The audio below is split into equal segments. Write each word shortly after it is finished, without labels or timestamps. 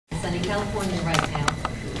California right now.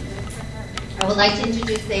 I would like to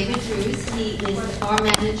introduce David Drews. He is the farm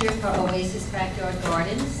manager for Oasis Backyard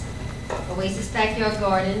Gardens. Oasis Backyard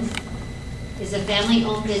Gardens is a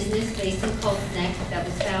family-owned business based in Colts Neck that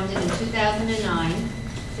was founded in 2009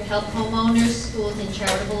 to help homeowners, schools, and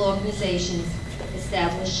charitable organizations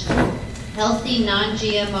establish healthy,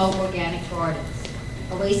 non-GMO organic gardens.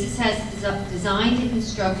 Oasis has designed and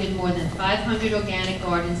constructed more than 500 organic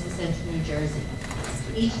gardens in central New Jersey.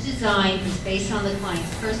 Each design is based on the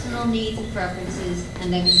client's personal needs and preferences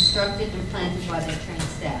and then constructed and planted by their trained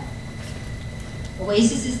staff.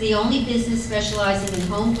 Oasis is the only business specializing in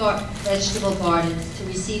home vegetable gardens to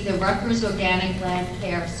receive the Rutgers Organic Land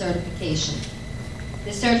Care certification.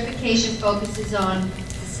 This certification focuses on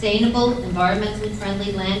sustainable, environmentally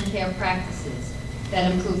friendly land care practices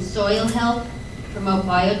that improve soil health, promote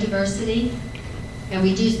biodiversity, and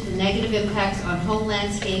reduce the negative impacts on home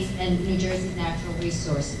landscapes and New Jersey's natural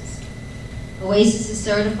resources. Oasis is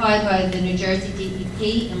certified by the New Jersey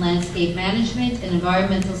DEP in landscape management and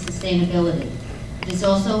environmental sustainability. It is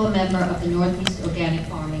also a member of the Northeast Organic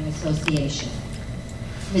Farming Association.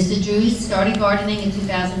 Mr. Drews started gardening in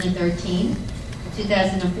 2013. In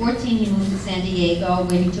 2014, he moved to San Diego,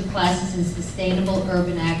 where he took classes in sustainable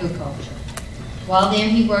urban agriculture. While there,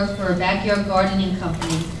 he worked for a backyard gardening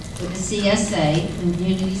company with the CSA in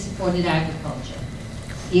community-supported agriculture.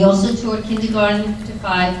 He also taught kindergarten to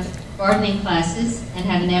 5 gardening classes and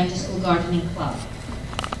had an after-school gardening club.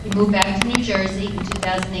 He moved back to New Jersey in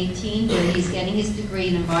 2018, where he's getting his degree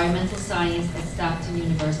in environmental science at Stockton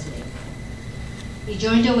University. He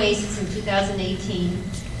joined Oasis in 2018,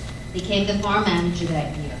 became the farm manager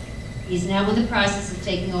that year. He's now in the process of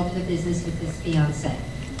taking over the business with his fiancée.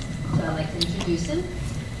 So I'd like to introduce him.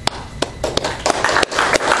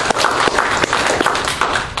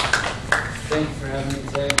 Thank you for having me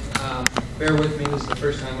today. Bear with me, this is the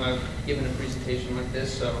first time I've given a presentation like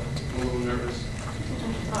this, so I'm a little nervous.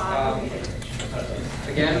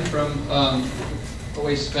 Again, from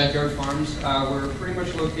Oasis Backyard Farms. We're pretty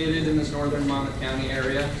much located in this northern Monmouth County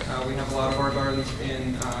area. We have a lot of our gardens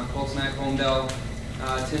in Colts Neck, Homedale,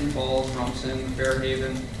 Tin Falls, Rumson,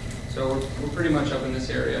 Fairhaven. So we're pretty much up in this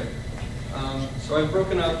area. So I've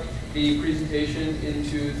broken up the presentation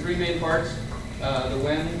into 3 main parts. The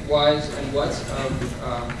when, whys, and whats of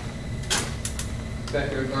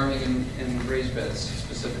backyard gardening and raised beds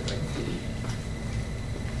specifically.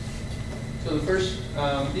 So the first,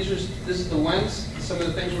 this is the whens, some of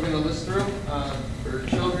the things we're going to list through for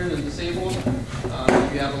children and disabled.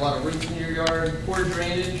 If you have a lot of roots in your yard, poor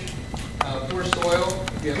drainage, poor soil,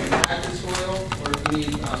 if you have compacted soil, or if you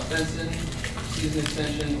need fencing, season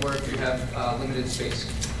extension, or if you have limited space.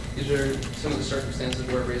 These are some of the circumstances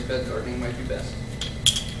where raised bed gardening might be best.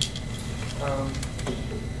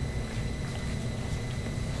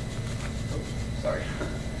 Sorry.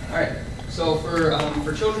 All right. So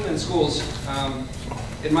for children in schools,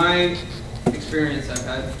 in my experience, I've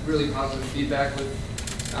had really positive feedback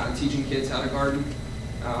with teaching kids how to garden.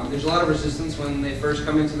 There's a lot of resistance when they first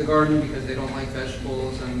come into the garden because they don't like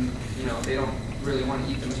vegetables and they don't really want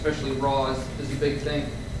to eat them, especially raw is a big thing.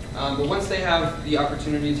 But once they have the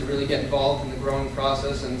opportunity to really get involved in the growing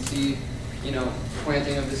process and see,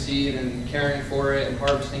 planting of the seed and caring for it and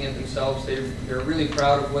harvesting it themselves, they're really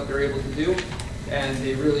proud of what they're able to do, and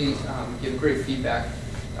they really give great feedback.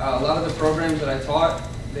 A lot of the programs that I taught,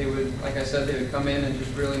 they would, like I said, they would come in and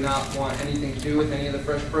just really not want anything to do with any of the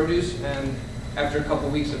fresh produce, and after a couple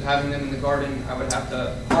weeks of having them in the garden, I would have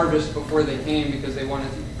to harvest before they came because they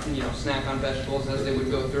wanted to, snack on vegetables as they would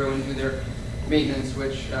go through and do their maintenance,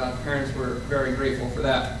 which parents were very grateful for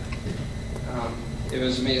that. It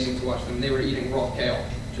was amazing to watch them. They were eating raw kale,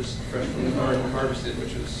 just fresh from the garden, harvested,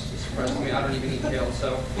 which was surprising to me. I don't even eat kale,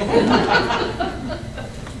 so.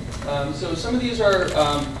 So some of these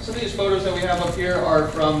photos that we have up here are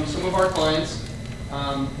from some of our clients.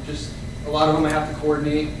 Just a lot of them I have to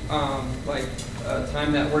coordinate, like a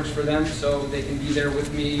time that works for them, so they can be there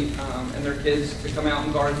with me and their kids to come out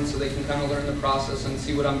and garden, so they can kind of learn the process and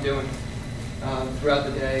see what I'm doing throughout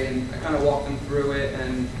the day. And I kind of walk them through it,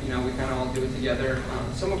 and we kind of all do it together.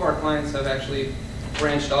 Some of our clients have actually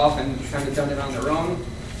branched off and kind of done it on their own.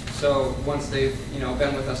 So once they've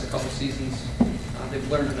been with us a couple seasons,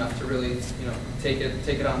 they've learned enough to really take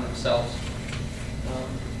it on themselves.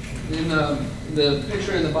 In the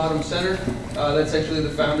picture in the bottom center, that's actually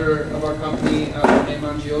the founder of our company, Anne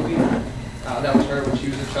Mangiovi. That was her when she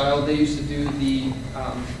was a child. They used to do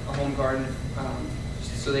a home garden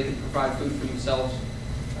so they could provide food for themselves.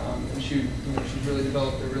 And she's really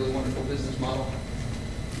developed a really wonderful business model.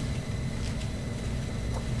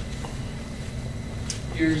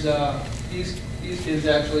 Here's these kids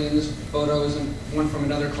actually, in this photo isn't one from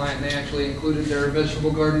another client. They actually included their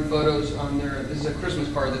vegetable garden photos on their. This is a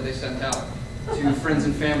Christmas card that they sent out to friends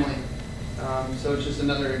and family. So it's just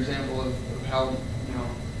another example of how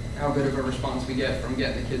how good of a response we get from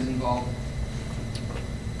getting the kids involved.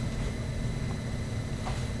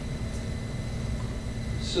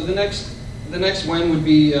 So the next win would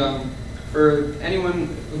be for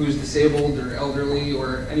anyone who's disabled or elderly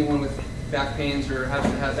or anyone with back pains or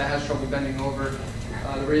that has trouble bending over.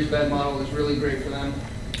 The raised bed model is really great for them.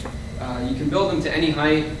 You can build them to any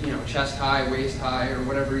height, chest high, waist high, or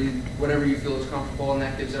whatever you feel is comfortable, and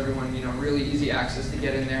that gives everyone really easy access to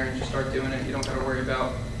get in there and just start doing it. You don't got to worry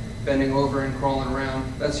about bending over and crawling around.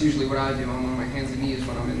 That's usually what I do. I'm on my hands and knees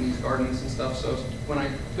when I'm in these gardens and stuff. So when I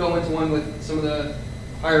go into one with some of the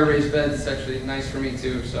higher raised beds, it's actually nice for me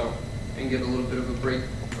too. So I can get a little bit of a break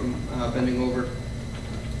from bending over.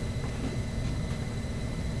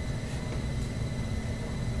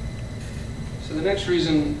 So the next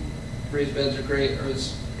reason raised beds are great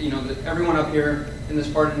is, that everyone up here in this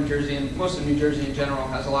part of New Jersey, and most of New Jersey in general,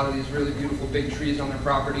 has a lot of these really beautiful big trees on their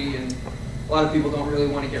property, and a lot of people don't really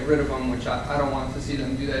want to get rid of them, which I don't want to see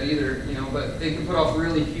them do that either, but they can put off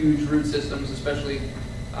really huge root systems, especially,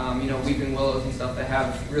 weeping willows and stuff that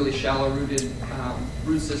have really shallow rooted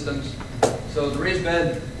root systems. So the raised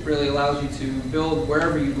bed really allows you to build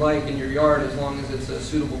wherever you like in your yard, as long as it's a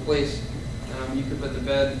suitable place. You could put the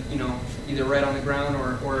bed, either right on the ground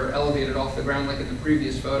or elevated off the ground like in the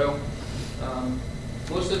previous photo.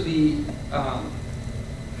 Most of the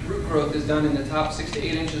root growth is done in the top 8 to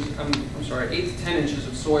 10 inches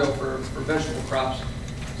of soil for vegetable crops.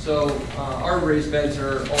 So our raised beds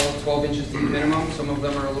are all 12 inches deep minimum. Some of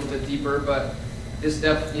them are a little bit deeper, but this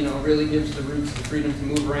depth, really gives the roots the freedom to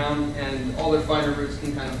move around, and all their finer roots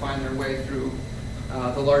can kind of find their way through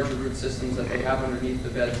the larger root systems that they have underneath the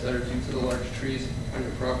beds that are due to the large trees on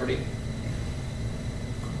your property.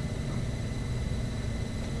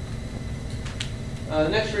 The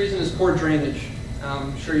next reason is poor drainage.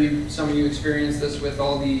 I'm sure some of you experience this with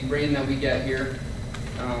all the rain that we get here.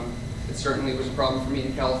 It certainly was a problem for me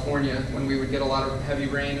in California when we would get a lot of heavy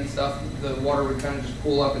rain and stuff. The water would kind of just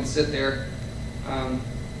pool up and sit there.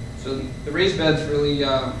 So the raised beds really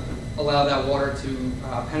allow that water to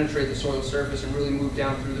penetrate the soil surface and really move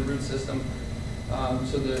down through the root system.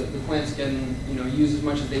 So the plants can use as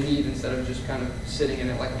much as they need instead of just kind of sitting in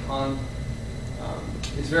it like a pond.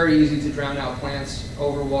 It's very easy to drown out plants.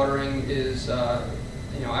 Overwatering is,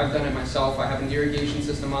 I've done it myself. I have an irrigation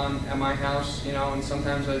system on at my house, and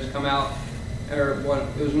sometimes I just come out, or it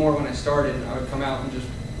was more when I started, I would come out and just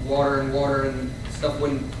water, and stuff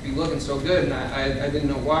wouldn't be looking so good, and I didn't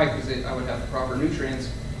know why, because I would have the proper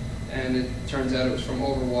nutrients, and it turns out it was from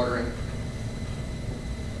overwatering.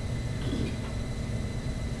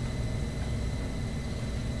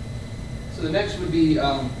 So the next would be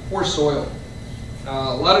poor soil.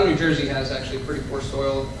 A lot of New Jersey has actually pretty poor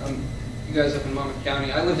soil. You guys up in Monmouth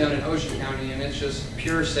County, I live down in Ocean County, and it's just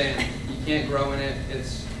pure sand. You can't grow in it.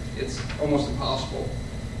 It's almost impossible.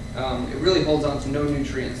 It really holds on to no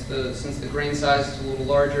nutrients. Since the grain size is a little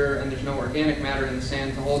larger and there's no organic matter in the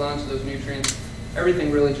sand to hold on to those nutrients,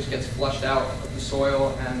 everything really just gets flushed out of the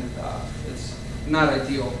soil, and it's not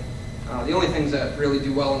ideal. The only things that really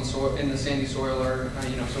do well in the sandy soil are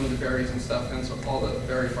some of the berries and stuff, and so all the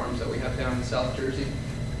berry farms that we have down in South Jersey.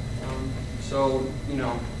 So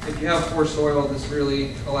if you have poor soil, this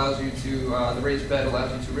really allows you to, the raised bed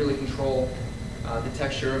allows you to really control the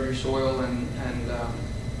texture of your soil and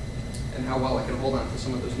how well it can hold on to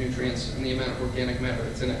some of those nutrients and the amount of organic matter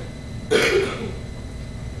that's in it.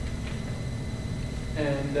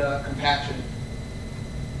 And compaction.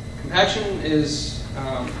 Compaction is,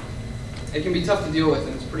 it can be tough to deal with,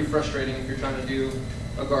 and it's pretty frustrating if you're trying to do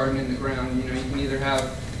a garden in the ground. You can either have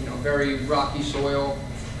very rocky soil,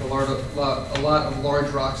 a lot of large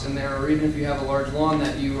rocks in there, or even if you have a large lawn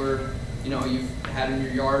that you've had in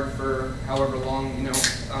your yard for however long,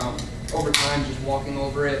 over time, just walking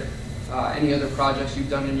over it. Any other projects you've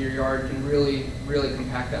done in your yard can really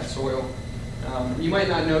compact that soil. You might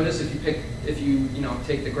not notice if you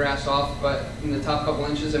take the grass off, but in the top couple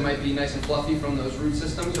inches it might be nice and fluffy from those root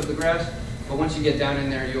systems of the grass. But once you get down in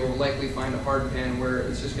there, you'll likely find a hard pan where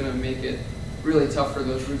it's just going to make it really tough for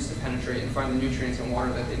those roots to penetrate and find the nutrients and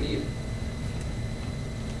water that they need.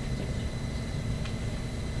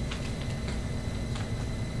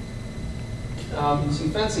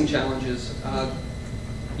 Some fencing challenges.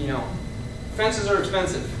 Fences are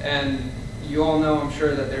expensive, and you all know, I'm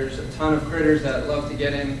sure, that there's a ton of critters that love to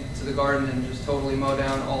get into the garden and just totally mow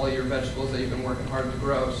down all of your vegetables that you've been working hard to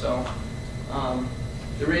grow. So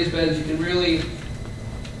the raised beds, you can really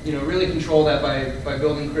really control that by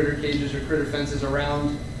building critter cages or critter fences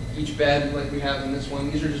around each bed like we have in this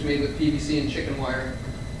one. These are just made with PVC and chicken wire.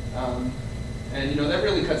 And that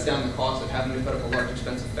really cuts down the cost of having to put up a large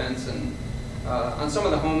expensive fence. And on some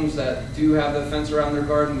of the homes that do have the fence around their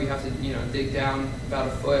garden, we have to dig down about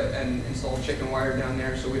a foot and install chicken wire down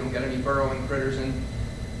there so we don't get any burrowing critters in.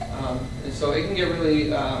 And so it can get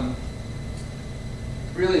really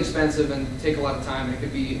really expensive and take a lot of time. It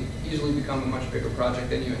could easily become a much bigger project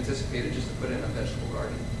than you anticipated just to put in a vegetable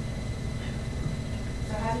garden.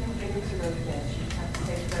 So how do you get into those beds? You have to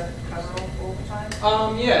take the cover off all the time?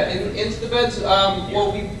 Yeah, into the beds.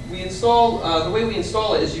 Well, we install the way we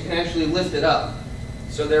install it is you can actually lift it up.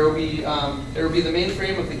 So there will be the main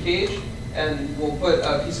frame of the cage, and we'll put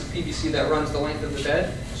a piece of PVC that runs the length of the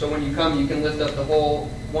bed. So when you come, you can lift up the whole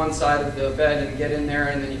one side of the bed and get in there,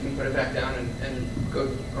 and then you can put it back down and go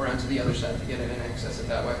around to the other side to get in and access it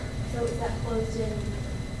that way. So is that closed in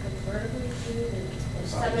vertically too?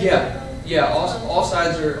 Yeah. All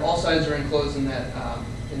sides are enclosed in that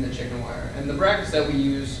in the chicken wire. And the brackets that we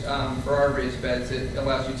use for our raised beds, it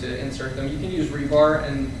allows you to insert them. You can use rebar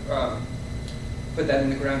and put that in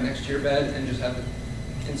the ground next to your bed, and just have to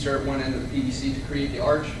insert one end of the PVC to create the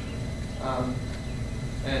arch.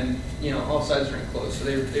 And all sides are enclosed, so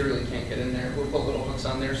they really can't get in there. We'll put little hooks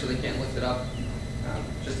on there so they can't lift it up,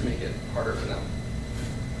 just to make it harder for them.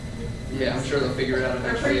 Yeah, I'm sure they'll figure it out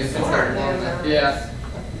eventually. If it's not long enough. Yeah.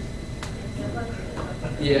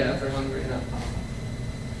 Yeah, if they're hungry enough.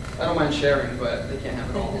 I don't mind sharing, but they can't have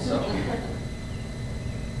it all. So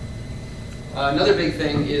another big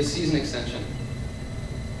thing is season extension.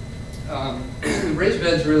 Raised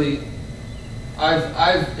beds really,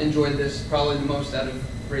 I've enjoyed this probably the most out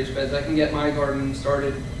of raised beds. I can get my garden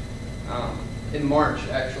started in March,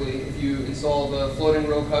 actually. If you install the floating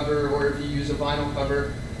row cover, or if you use a vinyl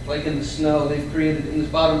cover, like in the snow, they've created, in this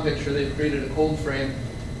bottom picture, they've created a cold frame.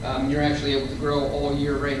 You're actually able to grow all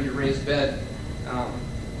year right in your raised bed.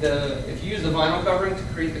 If you use the vinyl covering to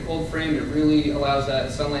create the cold frame, it really allows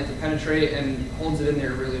that sunlight to penetrate and holds it in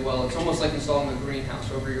there really well. It's almost like installing a greenhouse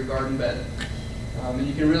over your garden bed. And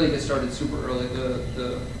you can really get started super early.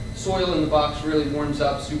 The soil in the box really warms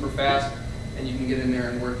up super fast, and you can get in there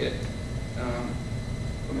and work it,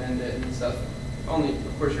 amend it and stuff.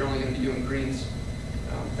 Of course, you're only going to be doing greens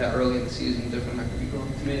that early in the season. Definitely not going to be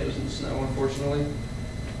growing tomatoes in the snow, unfortunately.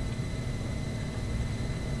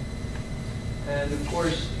 And of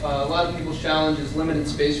course, a lot of people's challenge is limited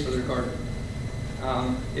space for their garden.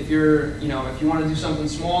 If you want to do something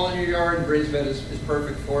small in your yard, raised bed is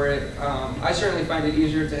perfect for it. I certainly find it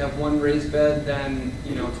easier to have one raised bed than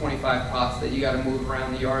 25 pots that you got to move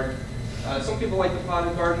around the yard. Some people like the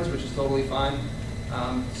potted gardens, which is totally fine.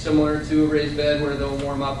 Similar to a raised bed where they'll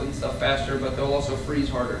warm up and stuff faster, but they'll also freeze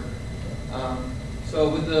harder. So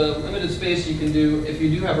with the limited space you can do, if you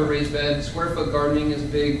do have a raised bed, square foot gardening is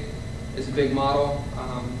a big model.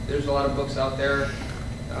 There's a lot of books out there.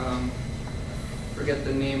 Forget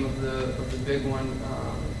the name of the big one,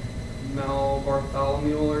 Mel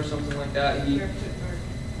Bartholomew or something like that.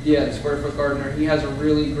 Yeah, the Square Foot Gardener. He has a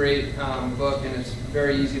really great book, and it's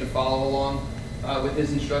very easy to follow along with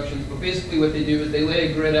his instructions. But basically what they do is they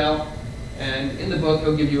lay a grid out, and in the book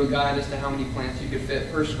he'll give you a guide as to how many plants you could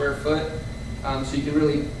fit per square foot. So you can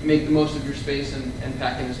really make the most of your space and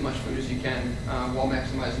pack in as much food as you can while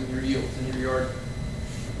maximizing your yields in your yard.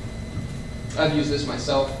 I've used this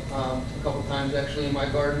myself a couple times actually in my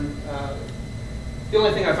garden. The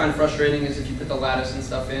only thing I find frustrating is if you put the lattice and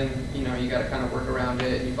stuff in, you got to kind of work around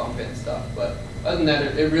it and you bump it and stuff. But other than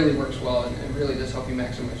that, it really works well, and it really does help you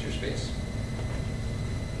maximize your space.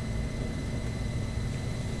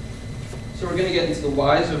 So we're going to get into the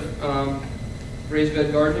whys of raised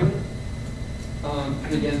bed gardening.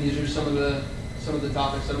 And again, these are some of the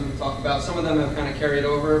topics that I'm going to talk about. Some of them have kind of carried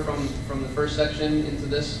over from the first section into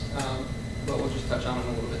this, but we'll just touch on them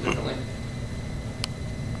a little bit differently.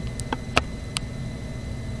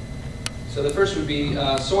 So the first would be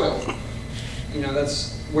soil.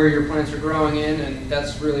 That's where your plants are growing in, and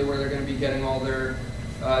that's really where they're going to be getting all their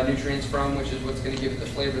nutrients from, which is what's going to give it the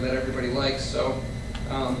flavor that everybody likes. So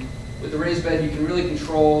with the raised bed, you can really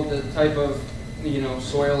control the type of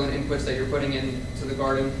soil and inputs that you're putting into the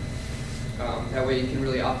garden. That way you can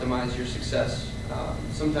really optimize your success.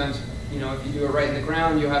 Sometimes, if you do it right in the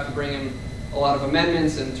ground, you'll have to bring in a lot of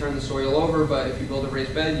amendments and turn the soil over, but if you build a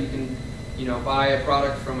raised bed, you can buy a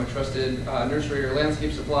product from a trusted nursery or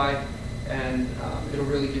landscape supply, and it'll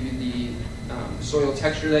really give you the soil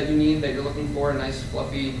texture that you need, that you're looking for, a nice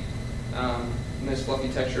fluffy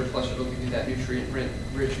texture, plus it'll give you that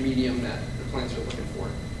nutrient-rich medium that the plants are looking for.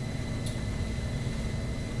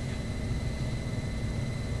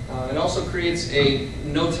 It also creates a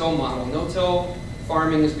no-till model. No-till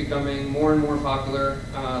farming is becoming more and more popular.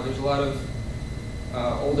 There's a lot of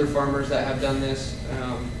older farmers that have done this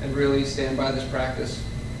and really stand by this practice.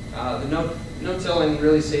 The no-tilling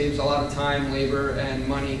really saves a lot of time, labor, and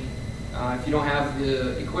money. If you don't have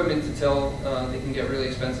the equipment to till, they can get really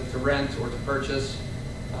expensive to rent or to purchase,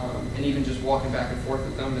 and even just walking back and forth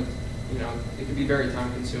with them, it can be very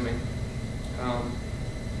time-consuming.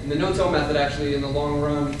 And the no-till method actually, in the long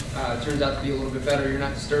run, turns out to be a little bit better. You're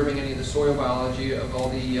not disturbing any of the soil biology of all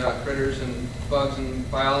the critters and bugs and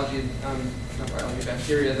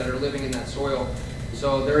bacteria that are living in that soil.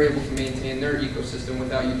 So they're able to maintain their ecosystem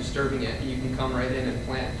without you disturbing it, and you can come right in and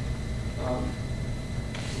plant.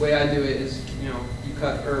 The way I do it is, you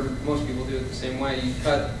cut, or most people do it the same way. You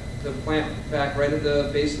cut the plant back right at the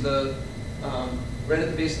base of the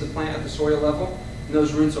plant at the soil level, and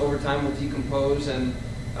those roots over time will decompose, and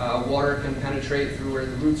water can penetrate through where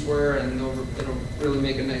the roots were, and it'll really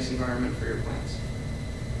make a nice environment for your plants.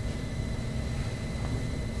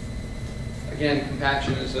 Again,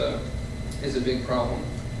 compaction is a big problem.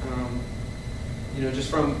 Just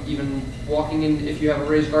from even walking in, if you have a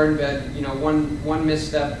raised garden bed, one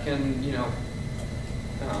misstep can,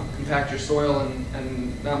 compact your soil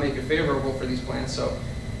and not make it favorable for these plants. So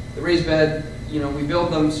the raised bed, we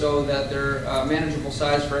build them so that they're manageable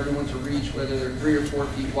size for everyone to reach, whether they're 3 or 4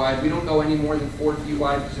 feet wide. We don't go any more than 4 feet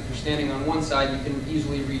wide, because if you're standing on one side, you can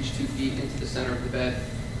easily reach 2 feet into the center of the bed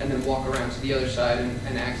and then walk around to the other side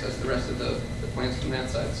and access the rest of the plants from that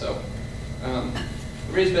side. So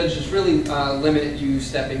raised beds just really limit you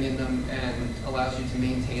stepping in them and allows you to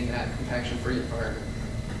maintain that compaction-free environment.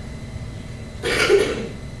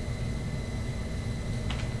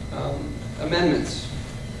 Amendments.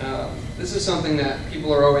 This is something that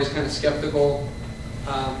people are always kind of skeptical.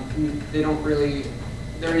 They don't really,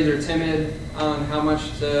 they're either timid on how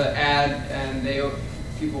much to add, and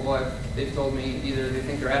they've told me either they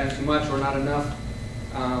think they're adding too much or not enough.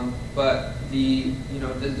 But the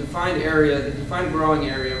defined area, the defined growing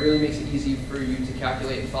area, really makes it easy for you to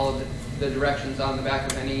calculate and follow the directions on the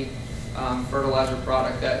back of any fertilizer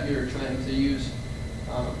product that you're trying to use.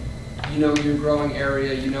 You know your growing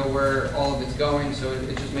area, you know where all of it's going, so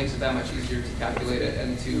it just makes it that much easier to calculate it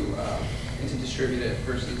and to distribute it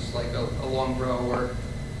versus like a long grow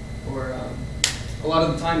or a lot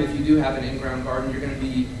of the time, if you do have an in-ground garden, you're going to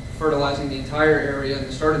be fertilizing the entire area at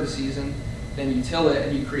the start of the season. Then you till it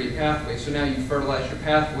and you create pathways. So now you fertilize your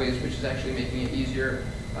pathways, which is actually making it easier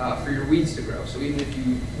for your weeds to grow. So even if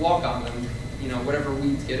you walk on them, whatever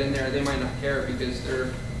weeds get in there, they might not care because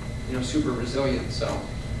they're super resilient. So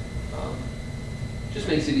just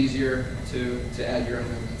makes it easier to add your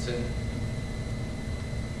amendments in.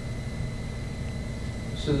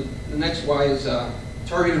 So the next Y is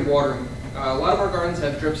targeted watering. A lot of our gardens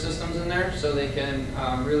have drip systems in there, so they can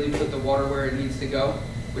really put the water where it needs to go,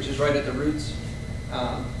 which is right at the roots.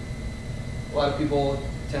 A lot of people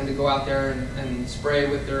tend to go out there and spray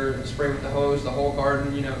with the hose, the whole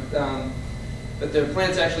garden, but their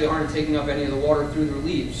plants actually aren't taking up any of the water through their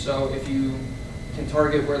leaves. So if you can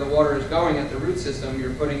target where the water is going at the root system,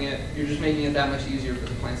 you're just making it that much easier for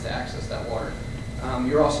the plants to access that water.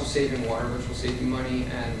 You're also saving water, which will save you money,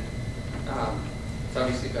 and it's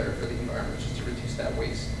obviously better for the environment just to reduce that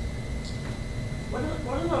waste. What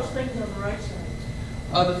are those things on the right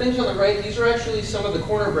side? The things on the right, these are actually some of the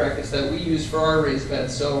corner brackets that we use for our raised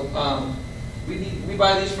beds. So we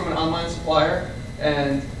buy these from an online supplier,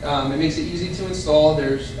 and it makes it easy to install.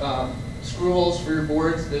 There's screw holes for your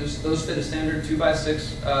boards. Those fit a standard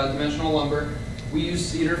 2x6 dimensional lumber. We use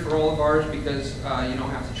cedar for all of ours because you don't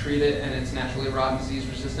have to treat it, and it's naturally rot and disease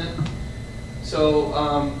resistant.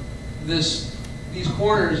 So these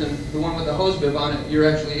corners and the one with the hose bib on it, you're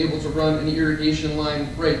actually able to run an irrigation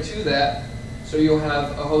line right to that. So you'll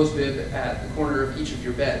have a hose bib at the corner of each of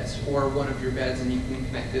your beds, or one of your beds, and you can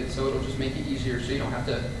connect it, so it'll just make it easier so you don't have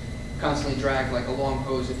to constantly drag like a long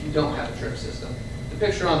hose if you don't have a drip system. The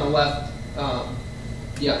picture on the left,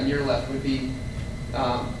 near left, would be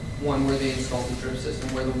one where they installed the drip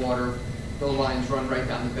system, where the lines run right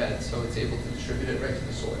down the bed, so it's able to distribute it right to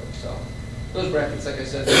the soil. So those brackets, like I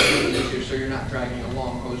said, they're really easier, so you're not dragging a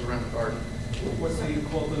long hose around the garden. What do you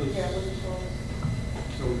call those? Yeah, what is it called?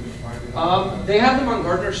 So we just find it. They have them on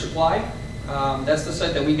Gardener Supply. That's the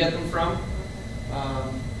site that we get them from.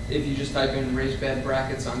 If you just type in raised bed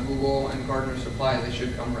brackets on Google and Gardener Supply, they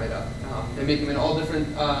should come right up. They make them in all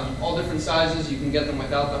different sizes. You can get them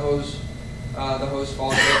without the hose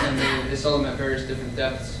faucet, and they sell them at various different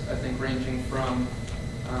depths. I think ranging from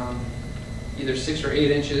either 6 or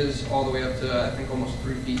 8 inches all the way up to I think almost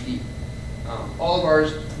 3 feet deep. All of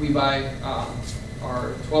ours we buy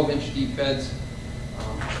are 12-inch deep beds.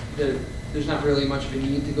 There's not really much of a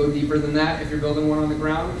need to go deeper than that if you're building one on the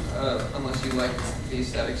ground, unless you like the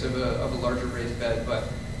aesthetics of a larger raised bed. But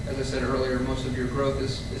as I said earlier, most of your growth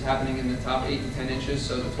is happening in the top 8 to 10 inches,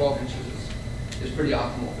 so the 12 inches is pretty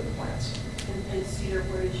optimal for the plants. And cedar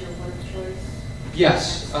wood is your wood of choice?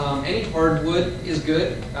 Yes, any hardwood is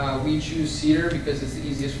good. We choose cedar because it's the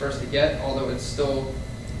easiest for us to get, although it still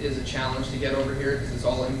is a challenge to get over here because it's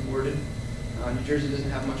all imported. New Jersey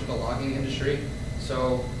doesn't have much of a logging industry,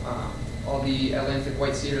 so all the Atlantic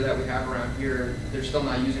white cedar that we have around here, they're still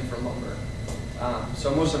not using for lumber.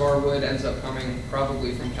 So most of our wood ends up coming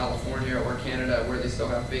probably from California or Canada, where they still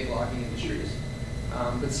have big logging industries.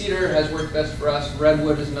 But cedar has worked best for us.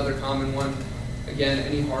 Redwood is another common one. Again,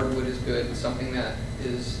 any hardwood is good. It's something that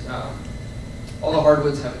is, all the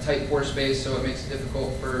hardwoods have a tight pore space, so it makes it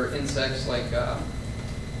difficult for insects like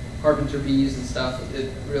carpenter bees and stuff.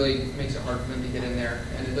 It really makes it hard for them to get in there,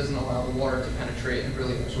 and it doesn't allow the water to penetrate and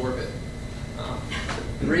really absorb it.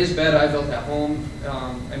 The raised bed I built at home,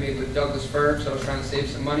 I made with Douglas fir, so I was trying to save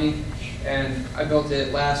some money, and I built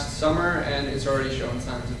it last summer, and it's already showing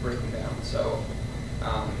signs of breaking down. So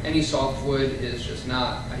any soft wood is just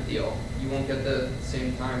not ideal. You won't get the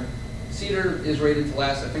same time. Cedar is rated to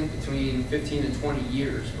last, I think, between 15 and 20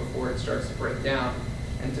 years before it starts to break down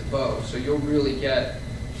and to bow. So you'll really get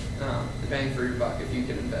the bang for your buck if you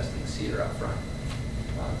can invest in the cedar up front.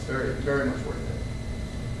 It's very, very much worth it.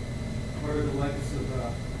 What are the lengths of,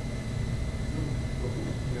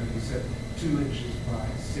 you said 2 inches by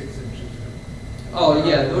 6 inches? Oh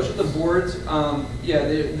yeah, those are the boards. Yeah,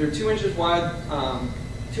 they're 2 inches wide,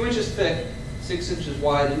 2 inches thick, 6 inches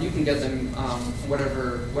wide, and you can get them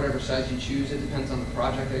whatever size you choose. It depends on the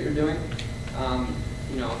project that you're doing.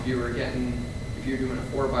 You know, if you're doing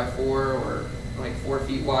a 4x4 or like 4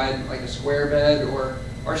 feet wide, like a square bed, or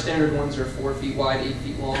our standard ones are 4 feet wide, 8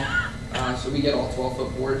 feet long. So we get all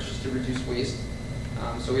 12-foot boards just to reduce waste.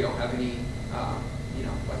 So we don't have any, you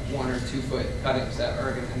know, like 1 or 2 foot cuttings that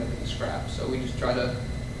are going to end up in scrap. So we just try to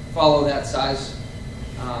follow that size,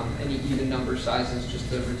 any even number sizes, just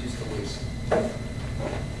to reduce the waste.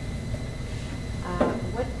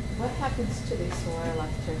 What happens to the soil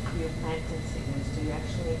after you plant in sickness? Do you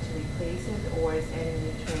actually need to replace it, or is any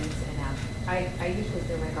nutrients enough? I usually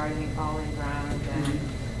do my gardening all in ground and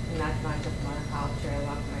not much of monoculture. I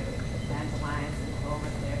love my dandelions and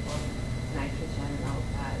clovers there for nitrogen and all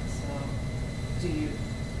that. So do you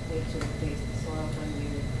need to replace the soil when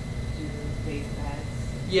you do raised beds?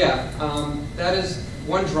 Yeah, that is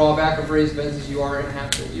one drawback of raised beds is you're going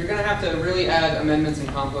to have to really add amendments and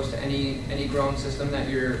compost to any growing system that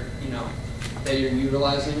you're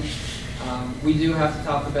utilizing. We do have to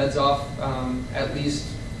top the beds off at least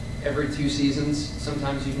every 2 seasons.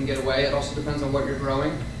 Sometimes you can get away. It also depends on what you're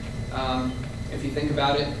growing. If you think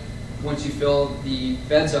about it, once you fill the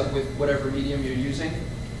beds up with whatever medium you're using,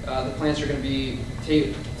 the plants are going to be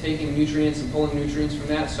taking nutrients and pulling nutrients from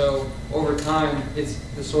that. So over time,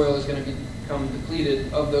 the soil is going to become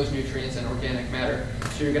depleted of those nutrients and organic matter.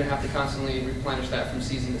 So you're going to have to constantly replenish that from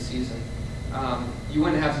season to season. You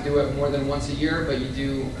wouldn't have to do it more than once a year, but you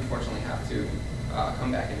do unfortunately have to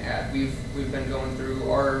come back and add. We've been going through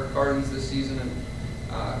our gardens this season, and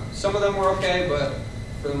some of them were okay, but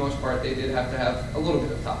for the most part, they did have to have a little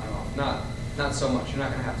bit of topping off. Not so much. You're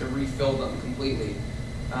not going to have to refill them completely,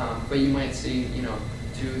 but you might see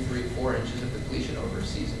 2, 3, 4 inches of depletion over a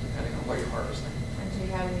season, depending on what you're harvesting. And do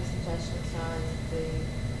you have any suggestions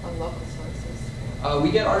on local sources?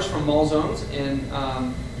 We get ours from Malzones in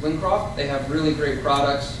Lincroft. They have really great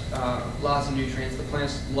products, lots of nutrients. The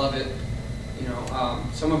plants love it.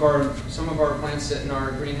 Some of our plants sit in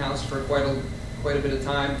our greenhouse for quite a bit of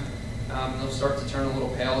time. They'll start to turn a little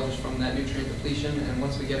pale just from that nutrient depletion, and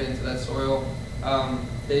once we get into that soil,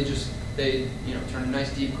 they turn a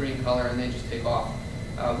nice deep green color and they just take off.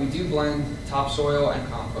 We do blend topsoil and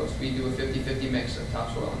compost. We do a 50-50 mix of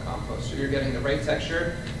topsoil and compost, so you're getting the right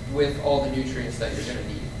texture with all the nutrients that you're going to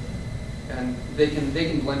need. And they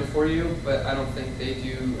can blend it for you, but I don't think they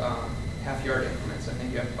do half-yard increments. I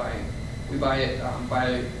think you have to we buy it by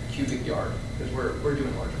a cubic yard, because we're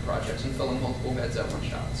doing larger projects and filling multiple beds at one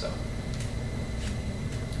shot. So,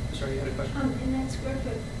 sorry, you had a question? In that square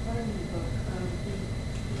foot farming book,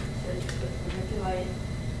 he says put vermiculite,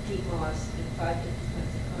 peat moss, and 5 different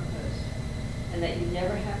kinds of compost, and that you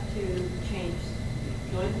never have to change.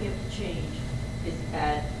 The only thing you have to change is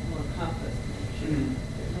add more compost to make sure. You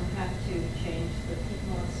don't have to change the peat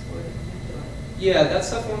moss or the vermiculite. Yeah, that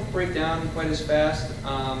stuff won't break down quite as fast.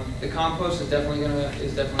 The compost is definitely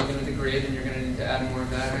gonna degrade, and you're gonna need to add more of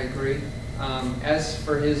that. I agree. As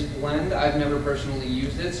for his blend, I've never personally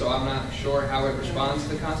used it, so I'm not sure how it responds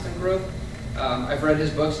to constant growth. I've read his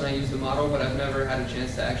books and I use the model, but I've never had a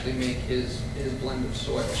chance to actually make his blend of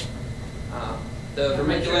soil. The I'm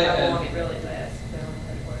not sure vermiculite how long and, it really lasts. I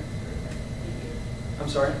only had a garden for about a year. I'm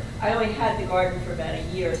sorry? I only had the garden for about a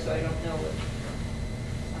year, so I don't know what,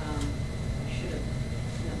 I should have,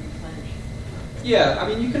 replenished. Yeah, I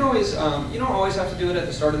mean, you can always, you don't always have to do it at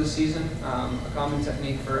the start of the season. A common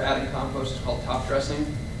technique for adding compost is called top dressing.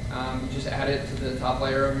 You just add it to the top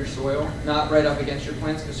layer of your soil, not right up against your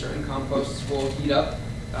plants, because certain composts will heat up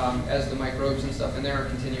as the microbes and stuff in there are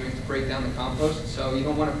continuing to break down the compost. So you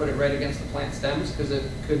don't want to put it right against the plant stems, because it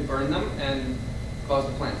could burn them and cause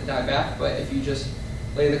the plant to die back. But if you just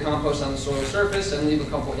lay the compost on the soil surface and leave a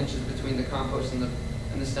couple inches between the compost and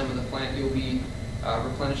the stem of the plant, you'll be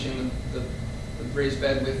replenishing the raised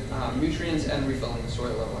bed with nutrients and refilling the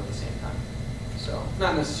soil level at the same time. So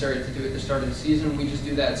not necessary to do it at the start of the season. We just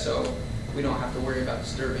do that so we don't have to worry about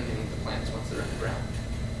disturbing any of the plants once they're in the ground.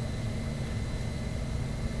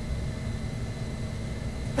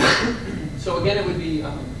 So again, it would be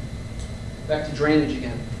back to drainage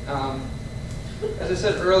again. As I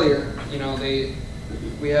said earlier,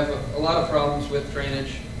 we have a lot of problems with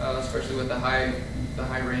drainage, especially with the high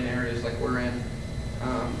rain areas like we're in.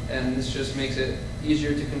 And this just makes it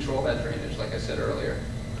easier to control that drainage, like I said earlier.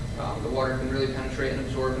 The water can really penetrate and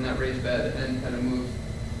absorb in that raised bed and kind of move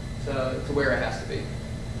to where it has to be.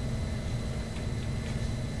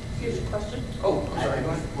 Here's a question. Oh, I'm sorry, go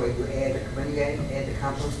ahead. Wait, when you add the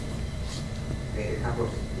compost, add the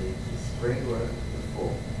compost in the spring or the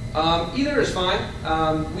fall? Either is fine.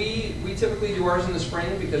 We typically do ours in the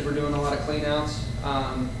spring because we're doing a lot of clean outs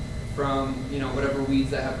from whatever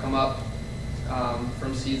weeds that have come up.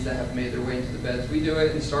 From seeds that have made their way into the beds. We do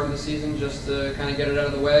it in the start of the season just to kind of get it out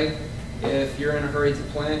of the way. If you're in a hurry to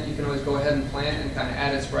plant, you can always go ahead and plant and kind of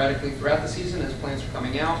add it sporadically throughout the season as plants are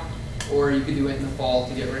coming out, or you could do it in the fall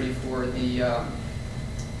to get ready for the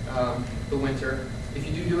winter. If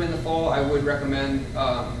you do it in the fall, I would recommend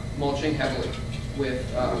mulching heavily with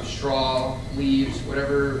straw, leaves,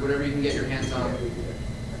 whatever you can get your hands on.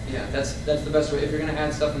 Yeah, that's the best way. If you're going to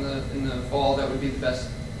add stuff in the fall, that would be the best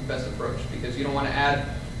approach, because you don't want to add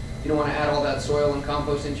all that soil and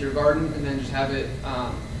compost into your garden and then just have it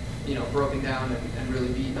broken down and really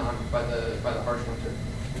beaten on by the harsh winter.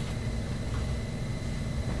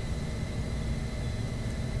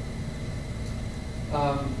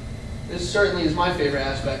 This certainly is my favorite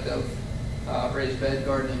aspect of raised bed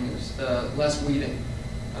gardening, is the less weeding.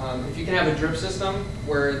 If you can have a drip system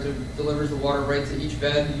where it delivers the water right to each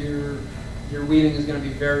bed, your weeding is going to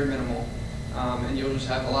be very minimal. And you'll just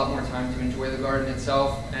have a lot more time to enjoy the garden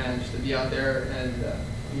itself and just to be out there and,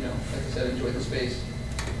 like I said, enjoy the space.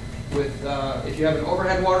 If you have an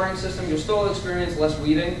overhead watering system, you'll still experience less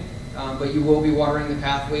weeding, but you will be watering the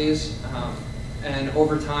pathways. And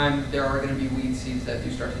over time, there are going to be weed seeds that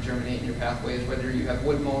do start to germinate in your pathways, whether you have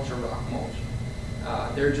wood mulch or rock mulch.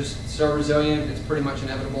 They're just so resilient, it's pretty much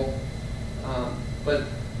inevitable. But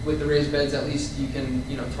with the raised beds, at least you can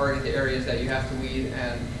target the areas that you have to weed,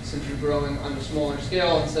 and since you're growing on a smaller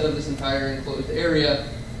scale, instead of this entire enclosed area,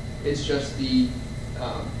 it's just the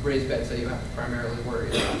raised beds that you have to primarily worry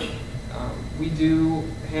about. We do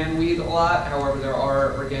hand weed a lot, however there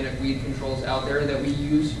are organic weed controls out there that we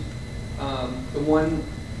use. The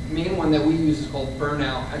main one that we use is called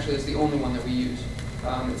Burnout. Actually, it's the only one that we use.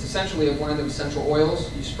 It's essentially a blend of essential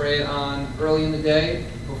oils. You spray it on early in the day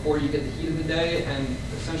before you get the heat of the day, and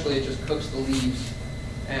essentially it just cooks the leaves,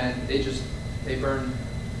 and they burn,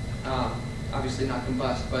 obviously not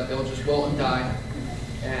combust, but they'll just wilt and die,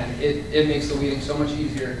 and it makes the weeding so much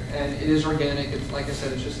easier. And it is organic. It's, like I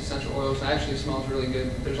said, it's just essential oils. It actually smells really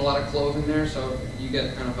good. There's a lot of clove in there, so you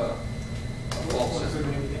get kind of a false What's the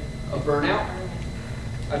scent. name again? A Burnout.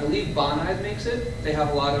 I believe Bonide makes it. They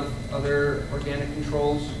have a lot of other organic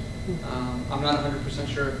controls. I'm not 100%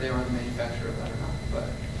 sure if they are the manufacturer of that or not, but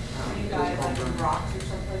You it is buy called like from Burnout. Rocks or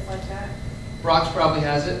someplace like that? Brock's probably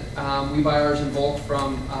has it. We buy ours in bulk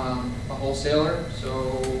from a wholesaler,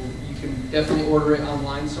 so you can definitely order it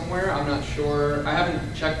online somewhere. I'm not sure. I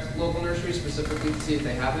haven't checked local nurseries specifically to see if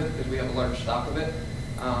they have it, because we have a large stock of it.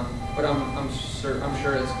 But I'm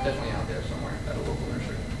sure it's definitely out there somewhere at a local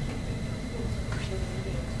nursery.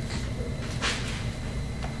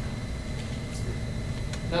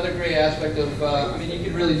 Another great aspect of, I mean, you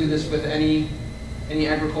could really do this with any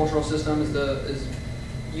agricultural system, is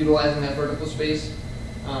utilizing that vertical space.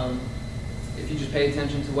 If you just pay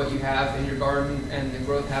attention to what you have in your garden and the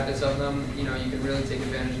growth habits of them, you can really take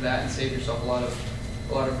advantage of that and save yourself a lot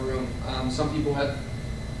of room. Some people have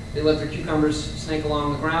They let their cucumbers snake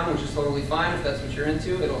along the ground, which is totally fine if that's what you're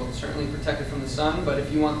into. It'll certainly protect it from the sun, but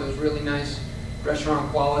if you want those really nice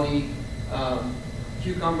restaurant quality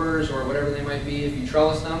cucumbers or whatever they might be, if you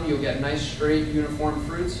trellis them, you'll get nice, straight, uniform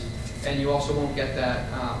fruits, and you also won't get that,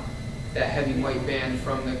 that heavy white band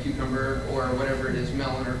from the cucumber or whatever it is,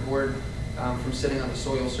 melon or gourd, from sitting on the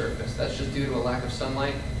soil surface. That's just due to a lack of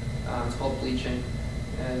sunlight. It's called bleaching,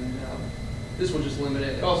 and this will just limit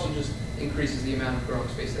it. It also just increases the amount of growing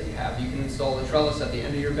space that you have. You can install the trellis at the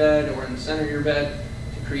end of your bed or in the center of your bed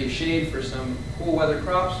to create shade for some cool weather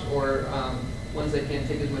crops or ones that can't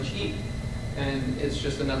take as much heat, and it's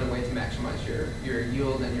just another way to maximize your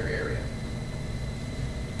yield and your area.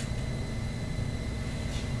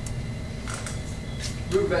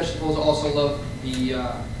 Root vegetables also love the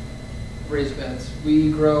raised beds.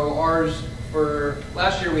 We grow ours for,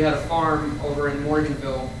 last year we had a farm over in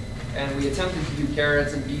Morganville, and we attempted to do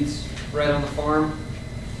carrots and beets right on the farm.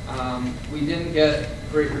 We didn't get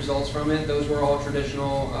great results from it. Those were all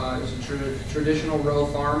traditional. It was a traditional row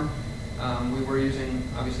farm. We were using,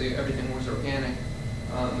 obviously everything was organic.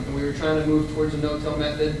 And we were trying to move towards a no-till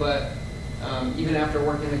method, but even after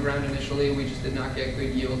working the ground initially, we just did not get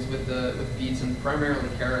good yields with beets and primarily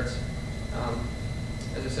carrots.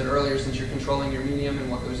 As I said earlier, since you're controlling your medium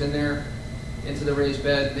and what goes in there into the raised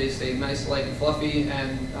bed, they stay nice, light, and fluffy.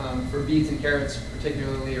 And for beets and carrots,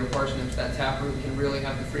 particularly, or parsnips, that taproot can really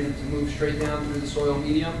have the freedom to move straight down through the soil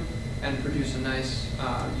medium and produce a nice,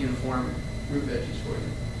 uniform root veggies for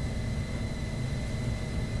you.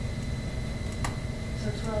 So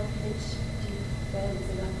 12-inch deep bed is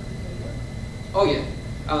enough for potato? Oh yeah.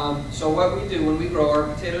 So what we do when we grow our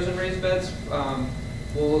potatoes in raised beds,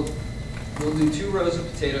 we'll do 2 rows of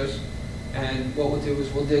potatoes, and what we'll do is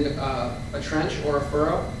we'll dig a trench or a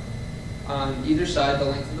furrow on either side, the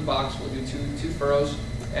length of the box. We'll do two furrows,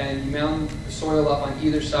 and you mound the soil up on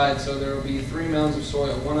either side, so there will be 3 mounds of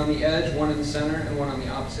soil, one on the edge, one in the center, and one on the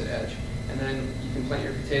opposite edge. And then you can plant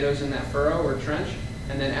your potatoes in that furrow or trench,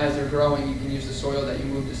 and then as they're growing, you can use the soil that you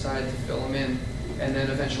moved aside to fill them in, and then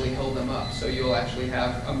eventually hill them up. So you'll actually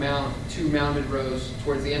have a mound, 2 mounded rows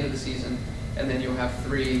towards the end of the season, and then you'll have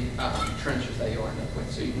 3 trenches that you'll end up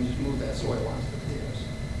with. So you can just move that soil onto the potatoes.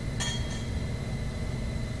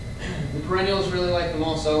 The perennials really like them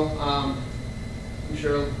also. I'm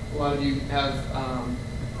sure a lot of you have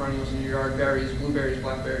perennials in your yard: berries, blueberries,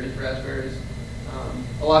 blackberries, raspberries.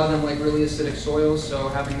 A lot of them like really acidic soils, so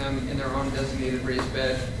having them in their own designated raised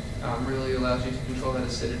bed really allows you to control that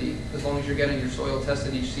acidity. As long as you're getting your soil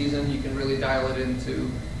tested each season, you can really dial it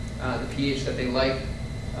into the pH that they like,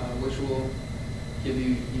 which will give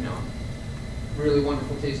you, really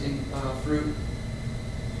wonderful tasting fruit.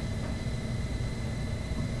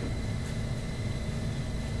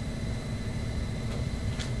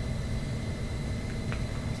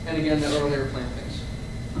 And again, the earlier plantings.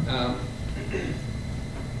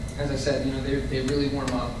 As I said, they really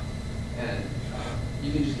warm up, and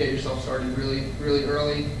you can just get yourself started really, really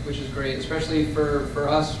early, which is great, especially for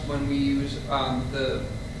us when we use the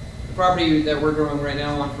property that we're growing right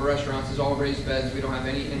now on for restaurants is all raised beds. We don't have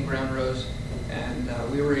any in-ground rows, and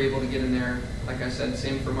we were able to get in there, like I said,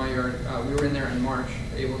 same for my yard. We were in there in March,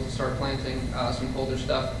 able to start planting some colder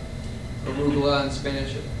stuff, arugula and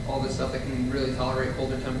spinach, all this stuff that can really tolerate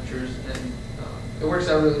colder temperatures, and it works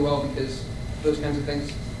out really well because those kinds of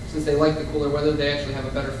things, since they like the cooler weather, they actually have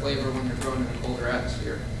a better flavor when they're grown in a colder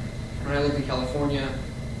atmosphere. When I lived in California,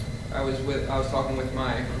 I was talking with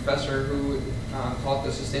my professor who taught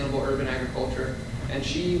the sustainable urban agriculture, and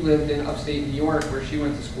she lived in upstate New York, where she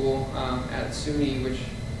went to school at SUNY, which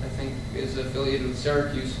I think is affiliated with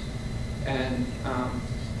Syracuse, and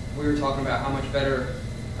we were talking about how much better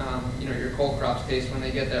your cold crops taste when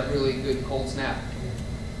they get that really good cold snap.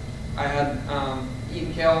 I had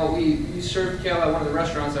eaten kale. We served kale at one of the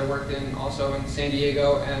restaurants I worked in, also in San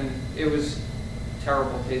Diego, and it was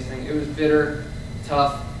terrible tasting. It was bitter,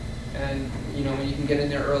 tough, and when you can get in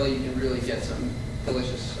there early, you can really get some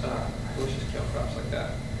delicious kale crops like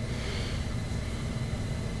that.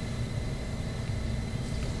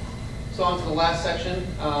 So on to the last section.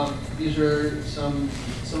 These are some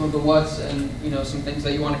of the what's and some things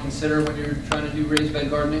that you want to consider when you're trying to do raised bed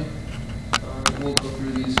gardening. We'll go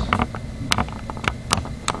through these a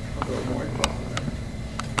little more in depth.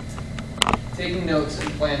 Taking notes and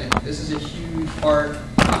planning. This is a huge part,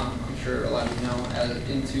 I'm sure a lot of you know,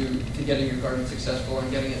 into getting your garden successful and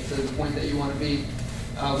getting it to the point that you want to be.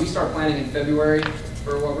 We start planning in February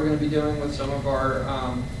for what we're going to be doing with some of our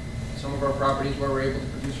properties where we're able to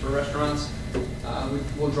produce for restaurants.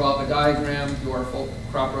 We'll draw up a diagram, do our full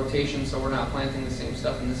crop rotation, so we're not planting the same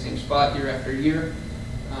stuff in the same spot year after year.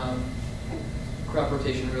 crop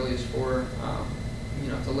rotation really is for,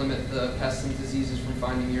 to limit the pests and diseases from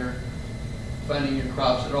finding your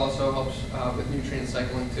crops. It also helps with nutrient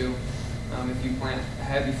cycling too. If you plant a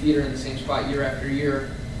heavy feeder in the same spot year after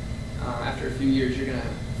year, after a few years, you're going to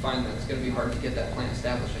find that it's going to be hard to get that plant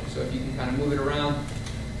establishing. So if you can kind of move it around,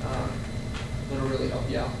 it'll really help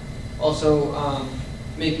you out. Also,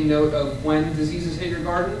 making note of when diseases hit your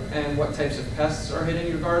garden and what types of pests are hitting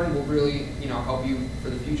your garden will really, help you for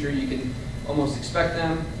the future. You can almost expect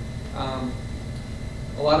them.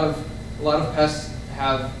 A lot of pests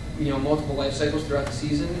have multiple life cycles throughout the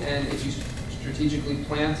season, and if you strategically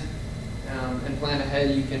plant and plan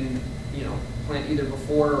ahead, you can plant either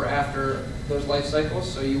before or after those life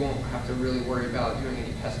cycles, so you won't have to really worry about doing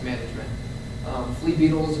any pest management. Flea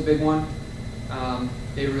beetle is a big one.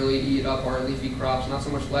 They really eat up our leafy crops, not so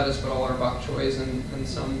much lettuce, but all our bok choys and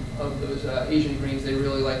some of those Asian greens they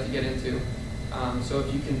really like to get into. So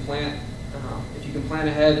if you can plant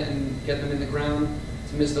ahead and get them in the ground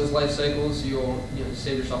to miss those life cycles, you'll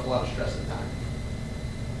save yourself a lot of stress and time.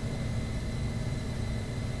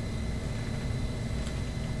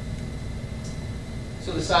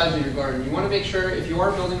 So the size of your garden. You want to make sure, if you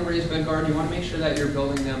are building a raised bed garden, you want to make sure that you're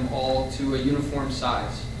building them all to a uniform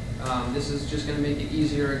size. This is just going to make it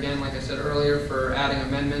easier, again, like I said earlier, for adding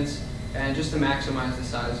amendments and just to maximize the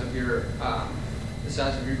size of your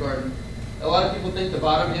garden. A lot of people think the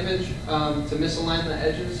bottom image to misalign the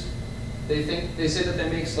edges. They say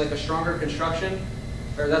that makes like a stronger construction,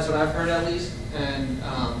 or that's what I've heard at least. And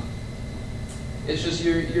it's just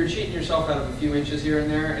you're cheating yourself out of a few inches here and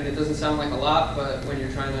there, and it doesn't sound like a lot, but when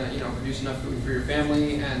you're trying to produce enough food for your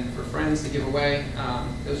family and for friends to give away,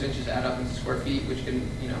 those inches add up into square feet, which can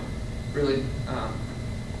really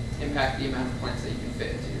impact the amount of plants that you can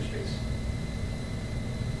fit into your space.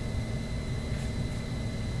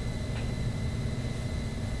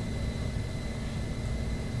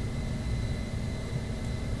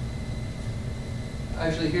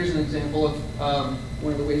 Actually, here's an example of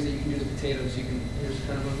one of the ways that you can do the potatoes. Here's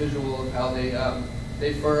kind of a visual of how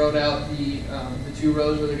they furrowed out the 2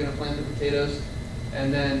 rows where they're going to plant the potatoes,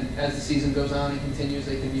 and then as the season goes on and continues,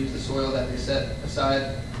 they can use the soil that they set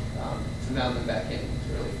aside to mound them back in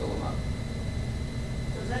to really fill them up.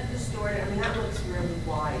 So is that distorted? I mean, that looks really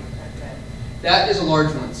wide, that bed. That is a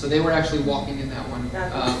large one, so they were actually walking in that one.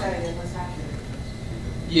 That's what I'm saying, it was accurate.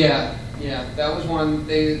 Yeah, that was one.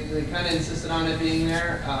 They kind of insisted on it being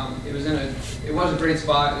there. It was a great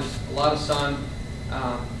spot. It was a lot of sun.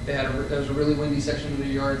 There was a really windy section of the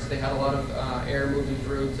yard, so they had a lot of air moving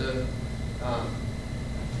through to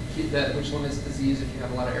keep that, which limits disease if you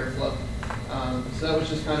have a lot of airflow. So that was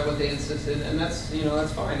just kind of what they insisted, and that's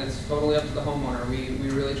that's fine. It's totally up to the homeowner. We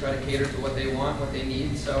really try to cater to what they want, what they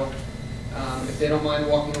need. So if they don't mind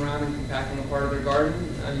walking around and compacting a part of their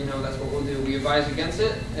garden, that's what we'll do. We advise against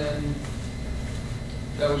it, and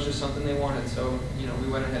that was just something they wanted. So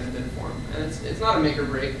we went ahead and did it for them. And it's not a make or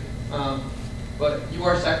break, but you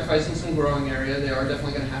are sacrificing some growing area. They are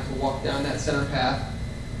definitely going to have to walk down that center path,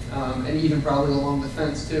 and even probably along the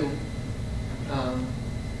fence too.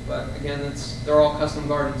 But again, they're all custom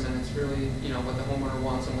gardens, and it's really what the homeowner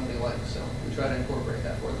wants and what they like. So we try to incorporate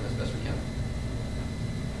that for them as best we can.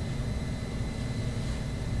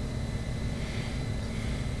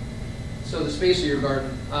 So the space of your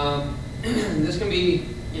garden. This can be,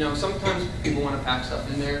 sometimes people want to pack stuff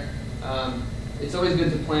in there. It's always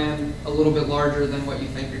good to plan a little bit larger than what you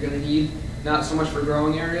think you're going to need. Not so much for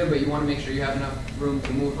growing area, but you want to make sure you have enough room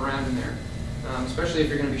to move around in there. Especially if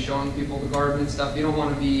you're going to be showing people the garden and stuff. You don't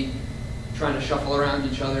want to be trying to shuffle around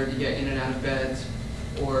each other to get in and out of beds,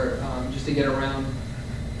 or just to get around.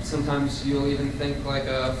 Sometimes you'll even think like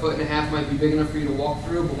 1.5 feet might be big enough for you to walk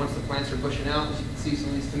through, but once the plants are bushing out, as you can see, some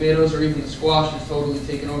of these tomatoes or even the squash is totally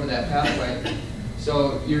taken over that pathway.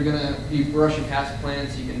 So you're going to be brushing past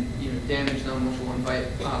plants. You can damage them, which will invite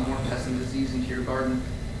more pests and disease into your garden.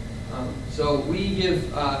 So we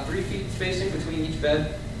give 3 feet spacing between each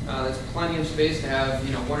bed. That's plenty of space to have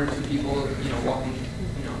 1 or 2 people walking.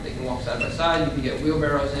 They can walk side by side. You can get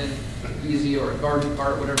wheelbarrows in easy, or a garden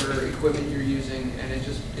cart, whatever equipment you're using, and it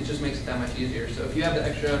just makes it that much easier. So if you have the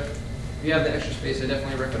extra space, I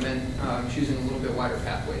definitely recommend choosing a little bit wider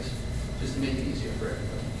pathways, just to make it easier for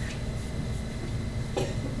everybody.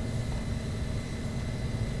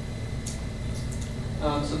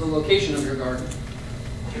 So the location of your garden.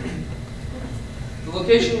 The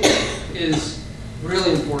location is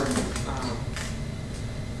really important.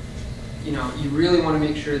 You really want to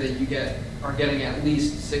make sure that you are getting at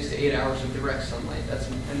least 6 to 8 hours of direct sunlight. That's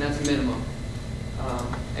a minimum.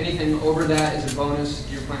 Anything over that is a bonus.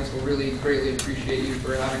 Your plants will really greatly appreciate you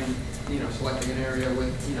for having, selecting an area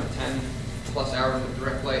with, 10, plus hours of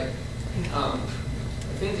direct light.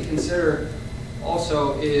 The thing to consider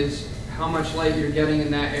also is how much light you're getting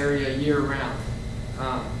in that area year round.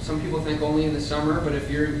 Some people think only in the summer, but if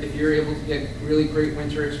you're able to get really great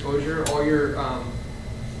winter exposure, all your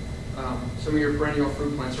some of your perennial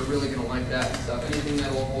fruit plants are really going to like that and stuff. Anything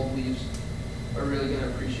that will hold leaves are really going to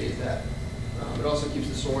appreciate that. It also keeps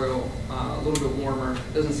the soil a little bit warmer.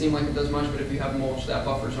 It doesn't seem like it does much, but if you have mulch, that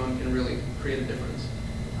buffer zone can really create a difference.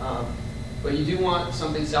 But you do want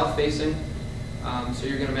something south-facing, so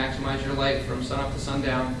you're going to maximize your light from sunup to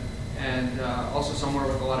sundown, and also somewhere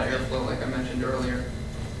with a lot of airflow, like I mentioned earlier.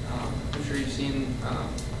 I'm sure you've seen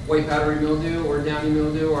white powdery mildew or downy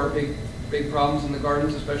mildew are big problems in the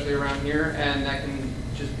gardens, especially around here, and that can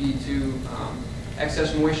just be to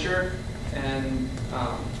excess moisture, and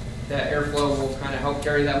that airflow will kind of help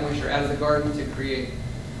carry that moisture out of the garden to create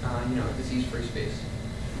a disease-free space.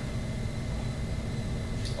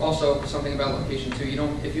 Also, something about location too.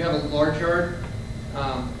 If you have a large yard,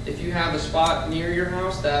 if you have a spot near your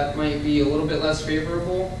house that might be a little bit less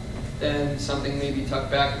favorable than something maybe tucked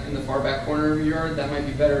back in the far back corner of your yard, that might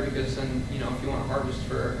be better, because then, if you want to harvest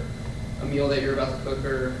for a meal that you're about to cook,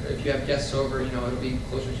 or if you have guests over, it'll be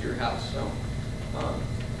closer to your house. So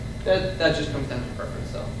that just comes down to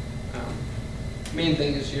preference, though. Main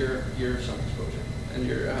thing is your sun exposure and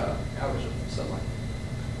your hours of sunlight.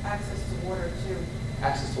 Access to water too.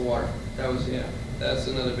 Access to water. That's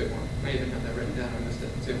another big one. I even have that written down. I missed it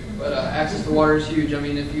too. But access to water is huge. I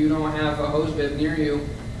mean, if you don't have a hose bib near you,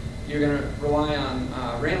 you're going to rely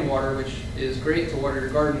on rainwater, which is great to water your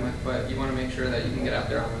garden with, but you want to make sure that you can get out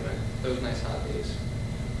there on those nice hot days.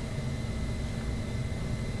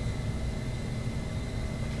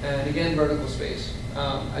 And again, vertical space.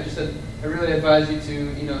 I really advise you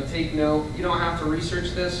to, take note. You don't have to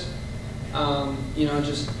research this.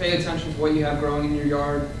 Just pay attention to what you have growing in your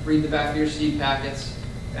yard, read the back of your seed packets,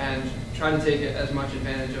 and try to take as much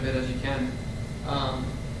advantage of it as you can.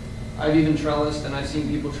 I've even trellised, and I've seen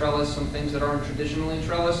people trellis some things that aren't traditionally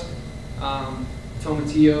trellised.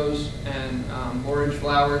 Tomatillos and borage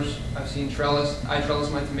flowers, I've seen trellised. I trellis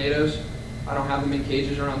my tomatoes. I don't have them in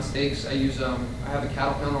cages or on stakes. I have a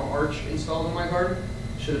cattle panel arch installed in my garden.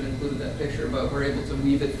 Should have included that picture, but we're able to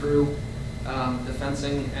weave it through the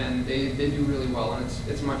fencing, and they do really well, and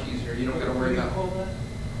it's much easier. You don't got to worry about. What do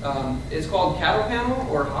you call that? It's called cattle panel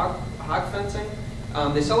or hog fencing.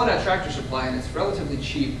 They sell it at Tractor Supply, and it's relatively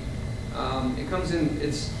cheap. It comes in.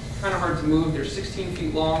 It's kind of hard to move. They're 16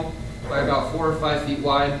 feet long by about 4 or 5 feet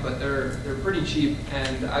wide, but they're pretty cheap.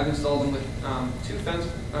 And I've installed them with two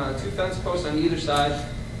fence posts on either side.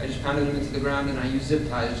 I just pounded them into the ground, and I use zip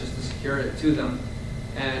ties just to secure it to them.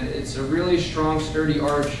 And it's a really strong, sturdy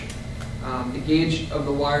arch. The gauge of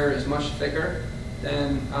the wire is much thicker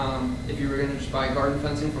than if you were going to just buy garden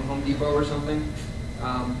fencing from Home Depot or something.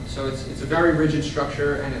 So it's a very rigid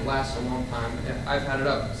structure, and it lasts a long time. I've had it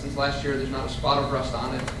up since last year. There's not a spot of rust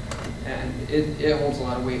on it, and it holds a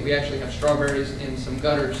lot of weight. We actually have strawberries in some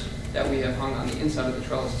gutters that we have hung on the inside of the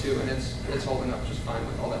trellis too, and it's holding up just fine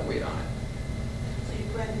with all that weight on it. So you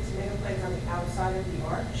planted tomato plants on the outside of the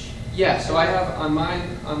arch? Yeah, so I have on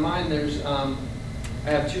mine there's I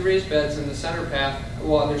have 2 raised beds in the center path.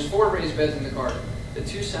 Well, there's 4 raised beds in the garden. The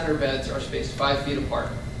 2 center beds are spaced 5 feet apart.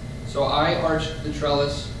 So I arched the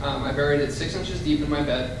trellis. I buried it 6 inches deep in my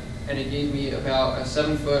bed, and it gave me about a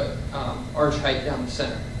 7-foot arch height down the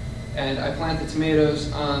center. And I planted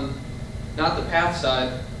tomatoes on not the path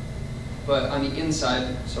side, but on the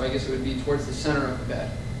inside. So I guess it would be towards the center of the bed,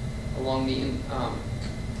 along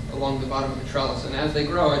the bottom of the trellis. And as they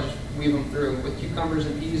grow, I just weave them through. With cucumbers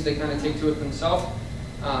and peas, they kind of take to it themselves.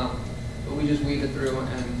 But we just weave it through,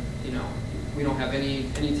 and we don't have any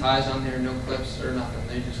ties on there, no clips or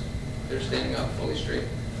nothing. They're standing up fully straight.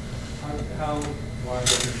 How wide are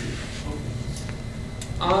the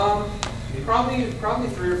openings? Probably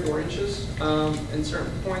 3 or 4 inches. In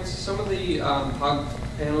certain points, some of the hog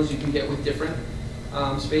panels you can get with different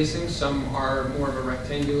spacing. Some are more of a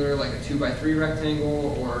rectangular, like a 2x3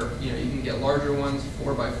 rectangle, or you can get larger ones,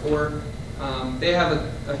 4x4. They have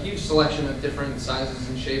a huge selection of different sizes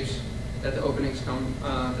and shapes that the openings come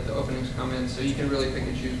in, so you can really pick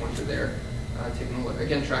and choose once you're there taking a look.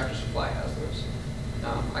 Again, Tractor Supply has those.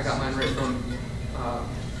 I got mine right from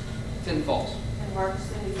Tin Falls. And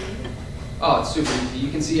harvesting is easy? Oh, it's super easy.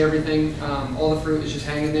 You can see everything. All the fruit is just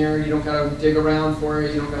hanging there. You don't got to dig around for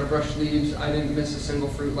it. You don't got to brush leaves. I didn't miss a single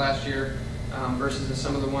fruit last year, versus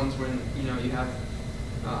some of the ones when you have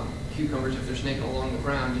cucumbers, if they're snaking along the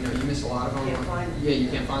ground, you miss a lot of them. Can't find them. Yeah, you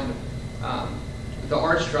can't find them. The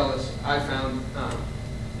arch trellis, I found,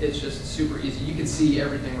 it's just super easy. You can see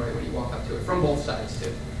everything right when you walk up to it, from both sides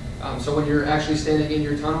too. So when you're actually standing in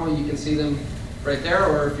your tunnel, you can see them right there,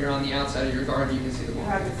 or if you're on the outside of your garden, you can see them. You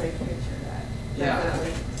have to take a picture of that. Yeah,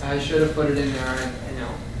 Definitely. I should have put it in there,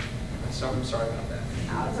 so I'm sorry about that.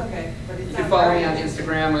 Oh, it's okay, but it's. You can follow me on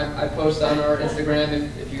Instagram. I post on our Instagram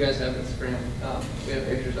if you guys have Instagram. We have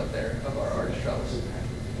pictures up there of our artist trellis.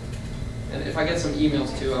 And if I get some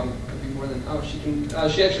emails too, I'd be more than. Oh, she can.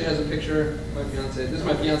 She actually has a picture. My fiance. This is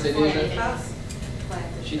my fiance, Deja.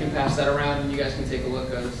 She can pass that around, and you guys can take a look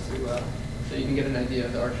as to so you can get an idea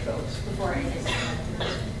of the artist trellis. Before I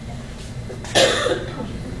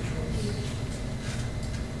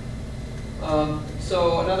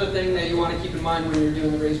So another thing that you want to keep in mind when you're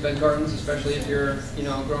doing the raised bed gardens, especially if you're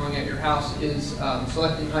growing at your house, is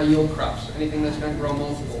selecting high yield crops. Anything that's going to grow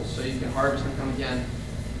multiples, so you can harvest and come again.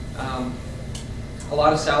 A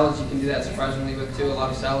lot of salads you can do that surprisingly with too. A lot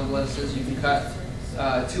of salad lettuces you can cut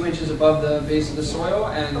 2 inches above the base of the soil,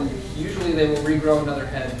 and usually they will regrow another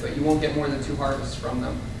head, but you won't get more than 2 harvests from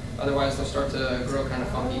them. Otherwise, they'll start to grow kind of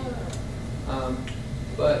funky.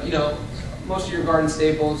 But most of your garden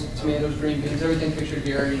staples, tomatoes, green beans, everything pictured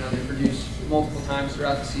here, they produce multiple times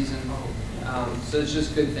throughout the season. So it's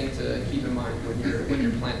just a good thing to keep in mind when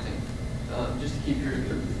you're planting, just to keep your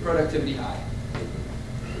productivity high.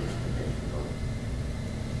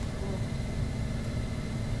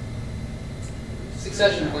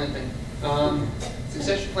 Succession planting.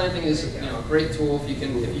 Succession planting is a great tool if you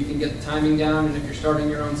can get the timing down, and if you're starting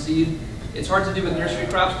your own seed. It's hard to do with nursery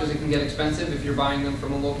crops because it can get expensive if you're buying them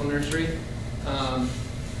from a local nursery.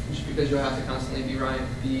 Just because you'll have to constantly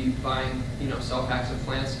be buying cell packs of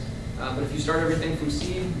plants. But if you start everything from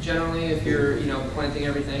seed, generally if you're planting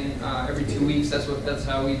everything every 2 weeks, that's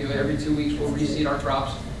how we do it. Every 2 weeks we'll reseed our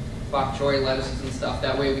crops, bok choy, lettuces and stuff.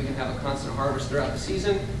 That way we can have a constant harvest throughout the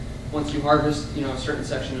season. Once you harvest a certain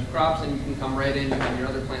section of crops, then you can come right in, you have your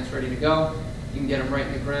other plants ready to go. You can get them right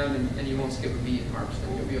in the ground, and you won't skip a beat in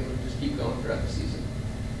harvesting. You'll be able to just keep going throughout the season.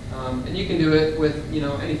 And you can do it with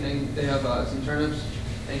anything. They have some turnips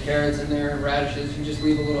and carrots in there, radishes. You just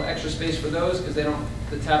leave a little extra space for those because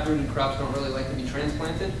the tap-rooted crops don't really like to be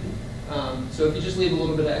transplanted. So if you just leave a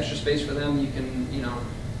little bit of extra space for them, you can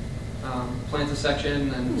plant a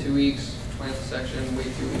section, and 2 weeks, plant a section, wait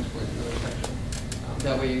 2 weeks, plant another section.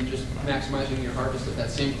 That way you're just maximizing your harvest of that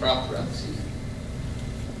same crop throughout the season.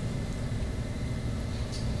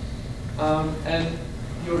 And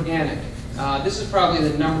the organic. This is probably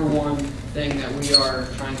the #1 thing that we are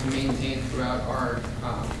trying to maintain throughout our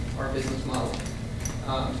business model.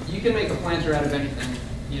 You can make a planter out of anything.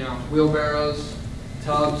 Wheelbarrows,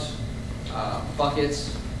 tubs,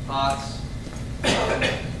 buckets, pots.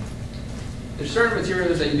 There's certain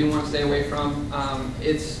materials that you do want to stay away from.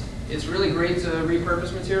 It's really great to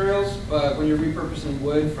repurpose materials, but when you're repurposing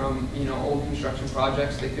wood from old construction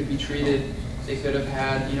projects, they could be treated. They could have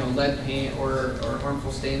had lead paint or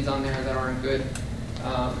harmful stains on there that aren't good.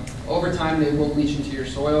 Over time, they will leach into your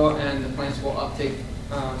soil, and the plants will uptake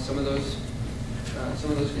some of those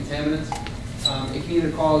contaminants. It can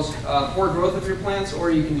either cause poor growth of your plants,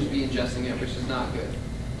 or you can just be ingesting it, which is not good.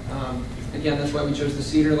 Again, that's why we chose the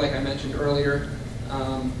cedar, like I mentioned earlier.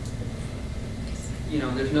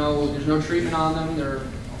 There's no treatment on them. They're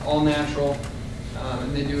all natural,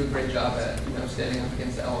 and they do a great job at standing up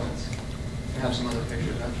against the elements. I have some other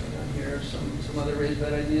pictures actually down here of some other raised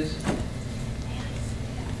bed ideas.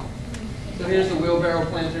 So here's the wheelbarrow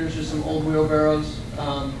planters, just some old wheelbarrows.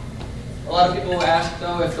 A lot of people ask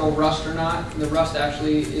though if they'll rust or not. The rust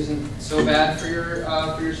actually isn't so bad for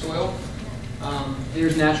your soil.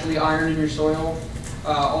 There's naturally iron in your soil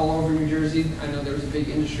all over New Jersey. I know there was a big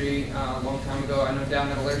industry a long time ago. I know down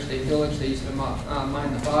at Alair State Village they used to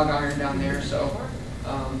mine the bog iron down there. So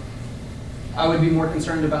I would be more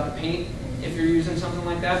concerned about the paint if you're using something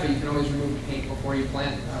like that, but you can always remove the paint before you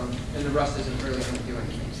plant, and the rust isn't really going to do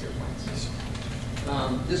anything to your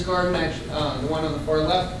plants. This garden, actually, the one on the far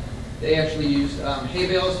left, they actually used hay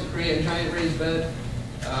bales to create a giant raised bed.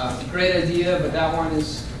 Great idea, but that one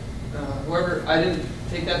is, I didn't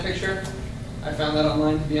take that picture. I found that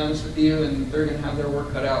online, to be honest with you, and they're going to have their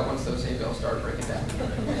work cut out once those hay bales start breaking down.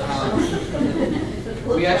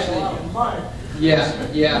 We actually,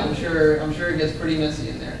 yeah, I'm sure it gets pretty messy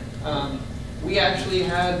in there. We actually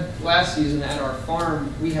had last season at our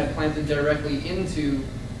farm, we had planted directly into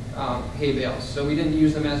hay bales. So we didn't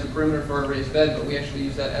use them as a perimeter for our raised bed, but we actually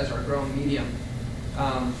used that as our growing medium.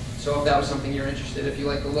 So if that was something you're interested, if you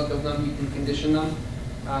like the look of them, you can condition them.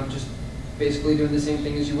 Just basically doing the same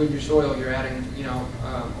thing as you would your soil. You're adding,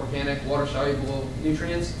 organic, water-soluble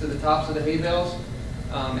nutrients to the tops of the hay bales.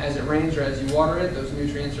 As it rains or as you water it, those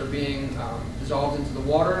nutrients are being dissolved into the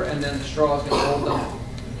water, and then the straw is going to hold them.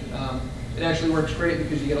 It actually works great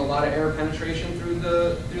because you get a lot of air penetration through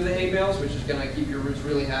the hay bales, which is going to keep your roots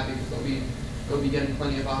really happy because they'll be getting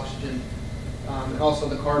plenty of oxygen. And also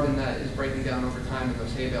the carbon that is breaking down over time in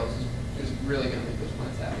those hay bales is really going to make those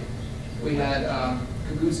plants happy. We had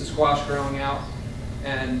Kagusa squash growing out,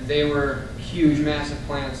 and they were huge, massive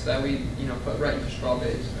plants that we put right into straw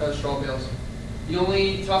bales. The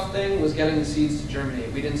only tough thing was getting the seeds to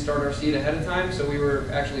germinate. We didn't start our seed ahead of time, so we were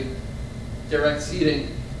actually direct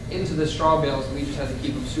seeding into the straw bales, and we just had to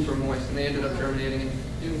keep them super moist, and they ended up germinating and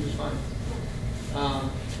doing just fine.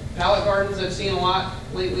 Pallet gardens I've seen a lot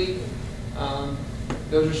lately.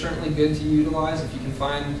 Those are certainly good to utilize if you can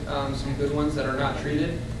find some good ones that are not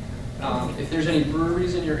treated. If there's any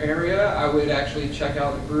breweries in your area, I would actually check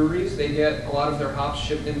out the breweries. They get a lot of their hops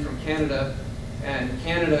shipped in from Canada, and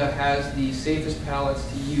Canada has the safest pallets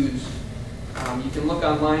to use. You can look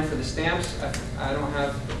online for the stamps. I don't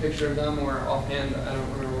have a picture of them, or offhand, I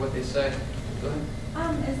don't remember what they say. Go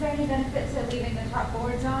ahead. Is there any benefit to leaving the top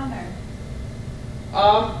boards on, or?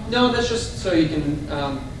 No, that's just so you can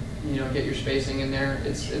get your spacing in there.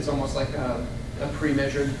 It's almost like a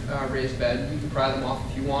pre-measured raised bed. You can pry them off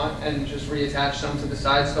if you want and just reattach some to the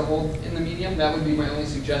sides to hold in the medium. That would be my only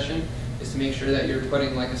suggestion, is to make sure that you're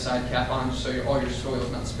putting like a side cap on so all your soil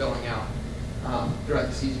is not spilling out throughout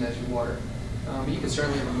the season as you water. But you can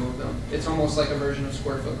certainly remove them. It's almost like a version of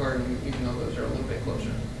square foot gardening, even though those are a little bit closer.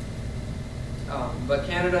 But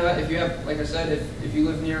Canada, if you have, like I said, if you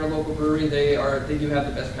live near a local brewery, they do have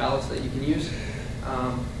the best pallets that you can use.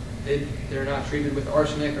 They're not treated with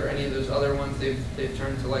arsenic or any of those other ones. They've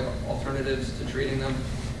turned to like alternatives to treating them.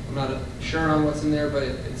 I'm not sure on what's in there, but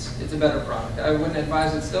it's a better product. I wouldn't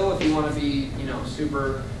advise it still. If you want to be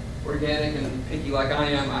super organic and picky like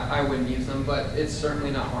I am, I wouldn't use them. But it's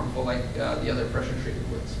certainly not harmful like the other pressure treated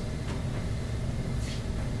woods.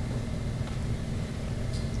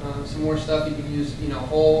 Some more stuff you can use,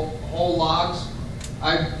 whole logs.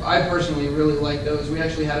 I personally really like those. We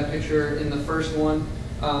actually had a picture in the first one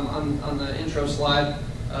on the intro slide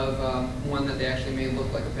of one that they actually made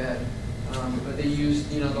look like a bed. But they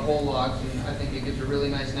used the whole logs, and I think it gives a really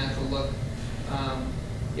nice natural look.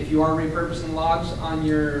 If you are repurposing logs on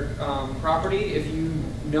your property, if you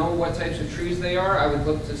know what types of trees they are, I would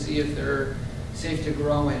look to see if they're safe to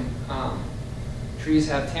grow in. Trees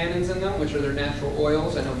have tannins in them, which are their natural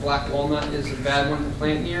oils. I know black walnut is a bad one to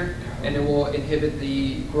plant near, and it will inhibit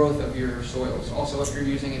the growth of your soils. Also, if you're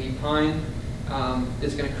using any pine,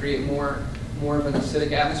 it's going to create more of an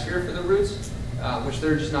acidic atmosphere for the roots, which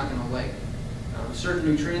they're just not going to like. Certain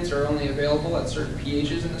nutrients are only available at certain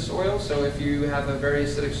pHs in the soil, so if you have a very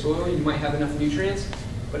acidic soil, you might have enough nutrients,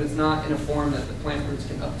 but it's not in a form that the plant roots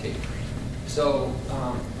can uptake. So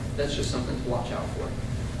that's just something to watch out for.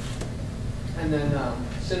 And then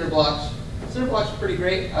cinder blocks. Cinder blocks are pretty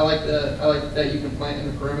great. I like that you can plant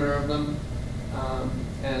in the perimeter of them.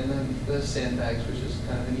 And then the sandbags, which is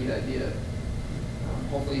kind of a neat idea.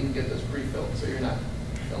 Hopefully you can get those pre-filled so you're not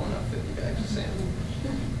filling up 50 bags of sand.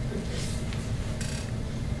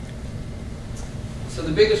 So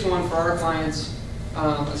the biggest one for our clients,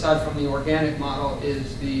 aside from the organic model,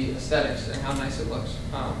 is the aesthetics and how nice it looks.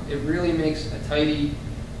 It really makes a tidy,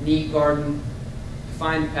 neat garden,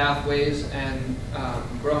 defined pathways, and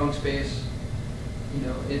growing space.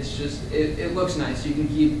 It's just, it looks nice. You can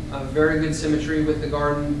keep a very good symmetry with the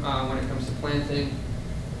garden when it comes to planting,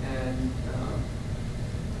 and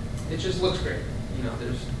it just looks great.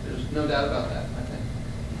 There's no doubt about that, I think.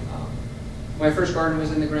 My first garden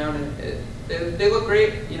was in the ground, and they look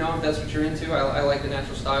great, if that's what you're into. I like the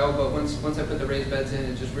natural style, but once I put the raised beds in,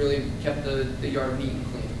 it just really kept the yard neat and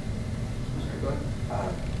clean. Sorry, go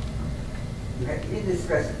ahead. You didn't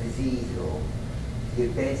discuss disease at all. Do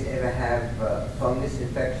your beds ever have fungus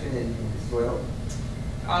infection in the soil?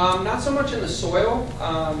 Not so much in the soil.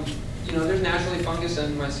 There's naturally fungus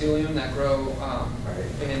and mycelium that grow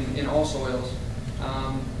in all soils.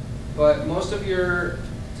 But most of your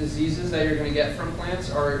diseases that you're going to get from plants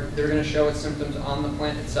they're going to show its symptoms on the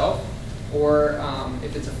plant itself, or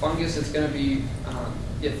if it's a fungus, it's going to be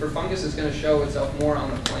for fungus, it's going to show itself more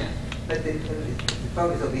on the plant. But the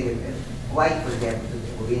fungus will be in blight, for example,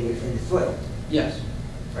 will be in the soil. Yes.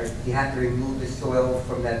 Right. Do you have to remove the soil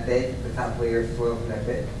from that bed, the top layer of soil from that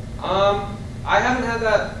bed? I haven't had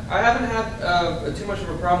that. I haven't had too much of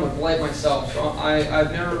a problem with blight myself, so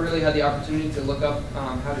I've never really had the opportunity to look up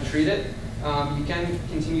how to treat it. You can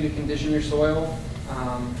continue to condition your soil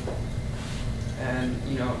and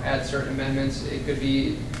add certain amendments. It could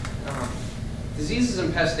be diseases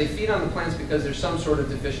and pests. They feed on the plants because there's some sort of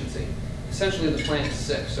deficiency. Essentially, the plant is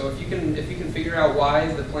sick. So if you can figure out why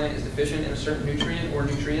the plant is deficient in a certain nutrient or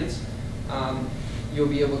nutrients, you'll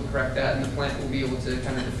be able to correct that, and the plant will be able to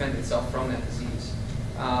kind of defend itself from that disease.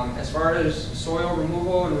 As far as soil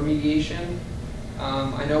removal and remediation,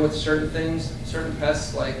 I know with certain things, certain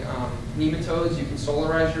pests like nematodes, you can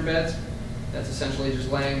solarize your beds. That's essentially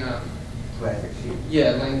just laying a Plastic sheet.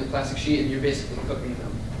 yeah, laying the plastic sheet, and you're basically cooking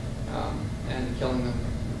them and killing them,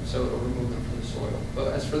 so it'll remove them from the soil. But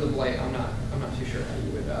as for the blight, I'm not too sure how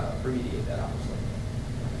you would remediate that, honestly.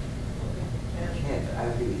 Can't, I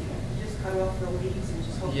don't think you can. Just cut off the leaves and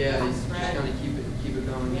just hope it Yeah, you doesn't just spread. kind of keep it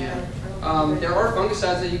going. Yeah, Yeah. I don't think There are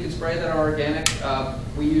fungicides that you can spray that are organic.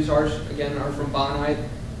 We use ours, again, are from Bonide.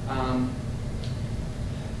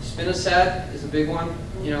 Spinosad is a big one.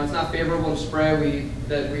 You know, it's not favorable to spray.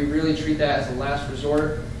 We really treat that as a last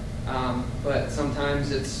resort. But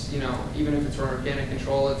sometimes it's, you know, even if it's for organic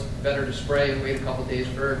control, it's better to spray and wait a couple days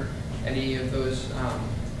for any of those.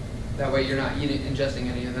 That way you're not ingesting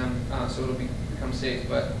any of them, so it'll become safe.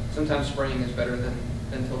 But sometimes spraying is better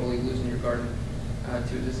than totally losing your garden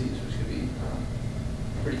to a disease, which could be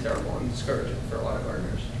pretty terrible and discouraging for a lot of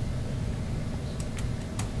gardeners.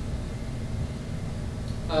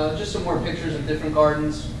 Just some more pictures of different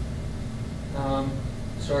gardens.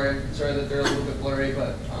 Sorry that they're a little bit blurry,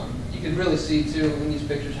 but you can really see too in these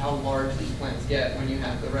pictures how large these plants get when you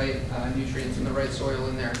have the right nutrients and the right soil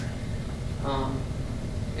in there.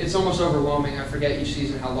 It's almost overwhelming. I forget each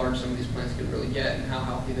season how large some of these plants can really get and how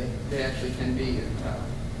healthy they actually can be. And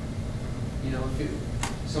you know,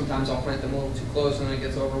 sometimes I'll plant them a little too close, and then it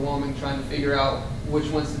gets overwhelming trying to figure out which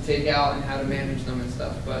ones to take out and how to manage them and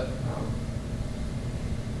stuff. But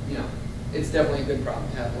you know, it's definitely a good problem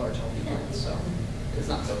to have large, healthy plants, so it's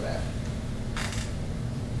not so bad.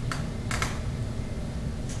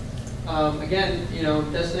 Again, you know,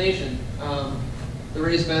 destination. The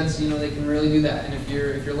raised beds, you know, they can really do that. And if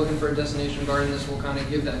you're looking for a destination garden, this will kind of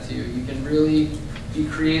give that to you. You can really be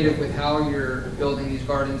creative with how you're building these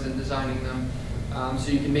gardens and designing them,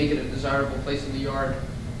 so you can make it a desirable place in the yard.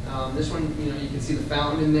 This one, you know, you can see the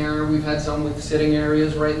fountain in there. We've had some with sitting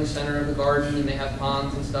areas right in the center of the garden, and they have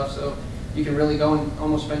ponds and stuff, so you can really go and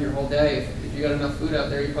almost spend your whole day. If you got enough food out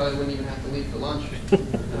there, you probably wouldn't even have to leave for lunch.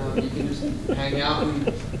 You can just hang out and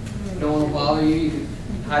no one will bother you. You can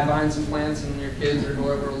hide behind some plants, and your kids or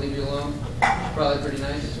whoever will leave you alone. It's probably pretty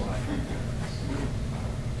nice.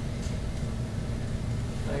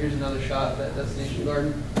 Here's another shot of that destination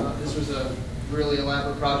garden. This was a really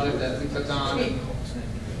elaborate project that we took on. And,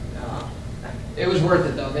 it was worth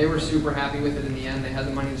it though. They were super happy with it in the end. They had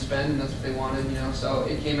the money to spend, and that's what they wanted, you know. So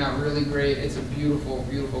it came out really great. It's a beautiful,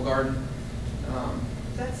 beautiful garden.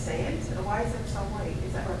 Is that sand? Why is it so white?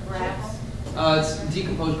 Is that what grass? It's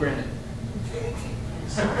decomposed granite.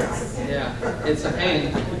 Yeah, it's a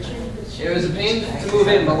pain. It was a pain to move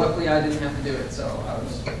in, but luckily I didn't have to do it, so I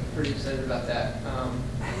was pretty excited about that. Oh,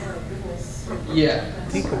 goodness. Yeah,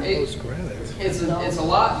 Decomposed granite. it's a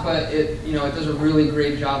lot, but it does a really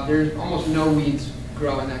great job. There's almost no weeds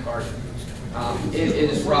grow in that garden. It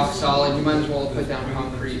is rock solid. You might as well put down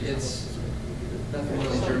concrete. It's nothing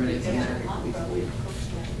really germinates in there.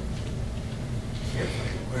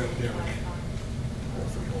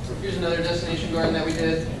 Here's another destination garden that we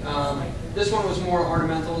did. This one was more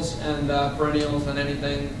ornamentals and perennials than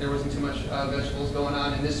anything. There wasn't too much vegetables going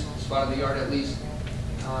on in this spot of the yard, at least.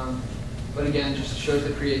 But again, just shows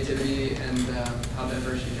the creativity and how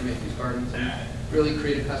diverse you can make these gardens and really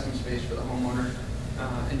create a custom space for the homeowner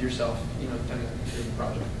and yourself, depending on the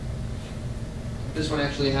project. This one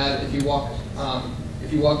actually had, if you walk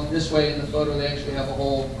this way in the photo, they actually have a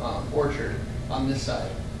whole orchard on this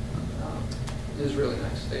side. It was really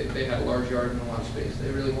nice. They had a large yard and a lot of space. They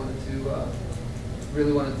really wanted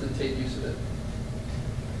to take use of it.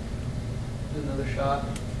 Another shot.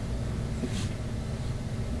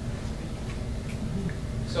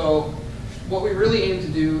 So what we really aim to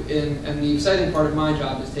do, and the exciting part of my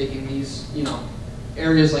job is taking these,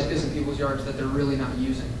 areas like this in people's yards that they're really not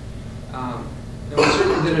using. And we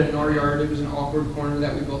certainly did it in our yard. It was an awkward corner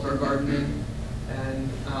that we built our garden in, and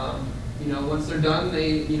once they're done,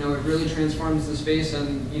 it really transforms the space.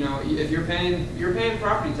 And if you're paying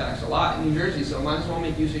property tax a lot in New Jersey, so might as well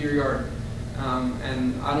make use of your yard.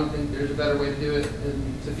 And I don't think there's a better way to do it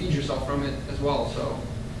than to feed yourself from it as well. So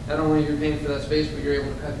not only are you paying for that space, but you're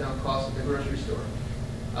able to cut down costs at the grocery store.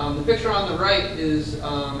 The picture on the right is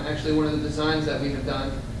actually one of the designs that we have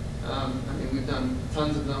done. We've done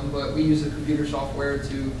tons of them, but we use the computer software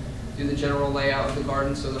to do the general layout of the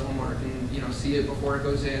garden so the homeowner can see it before it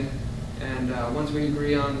goes in. And once we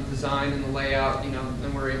agree on the design and the layout,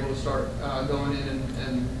 then we're able to start going in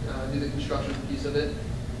and do the construction piece of it.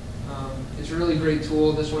 It's a really great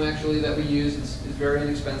tool. This one actually that we use is very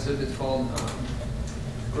inexpensive. It's called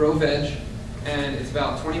Grow Veg. and it's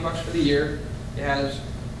about $20 for the year. It has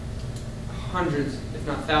hundreds, if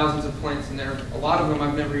not thousands, of plants in there. A lot of them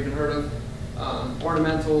I've never even heard of.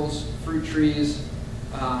 Ornamentals, fruit trees,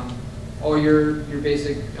 all your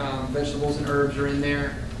basic vegetables and herbs are in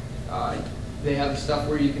there. They have stuff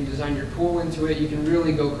where you can design your pool into it. You can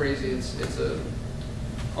really go crazy. It's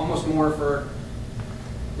almost more for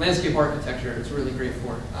landscape architecture. It's really great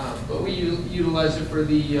for. But we utilize it for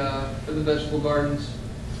the vegetable gardens,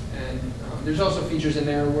 and there's also features in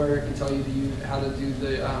there where it can tell you how to do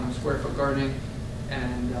the square foot gardening,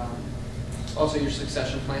 and also your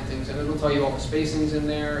succession plantings, and it'll tell you all the spacings in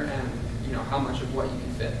there and how much of what you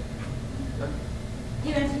can fit.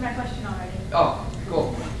 You answered my question already. Oh,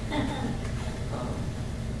 cool.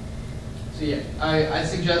 So yeah, I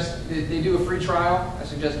suggest they do a free trial. I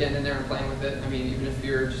suggest getting in there and playing with it. I mean, even if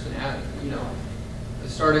you're just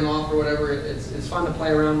starting off or whatever, it's fun to play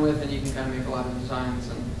around with, and you can kind of make a lot of designs,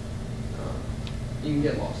 and you can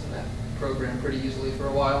get lost in that program pretty easily for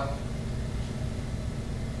a while.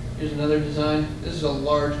 Here's another design. This is a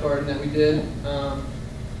large garden that we did.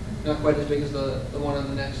 Not quite as big as the one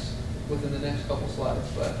on within the next couple slides,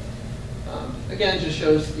 but again, just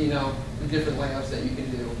shows the different layouts that you can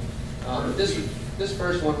do. This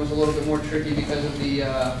first one was a little bit more tricky because of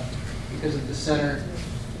the center.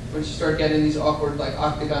 Once you start getting these awkward like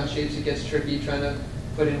octagon shapes, it gets tricky trying to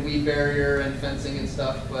put in weed barrier and fencing and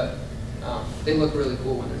stuff. But they look really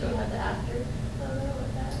cool when they're Do you done. have the after photo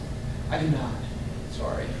with that? I do not.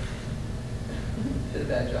 Sorry. Did a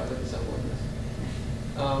bad job with assembling this.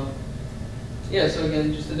 Yeah. So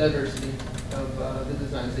again, just the diversity of the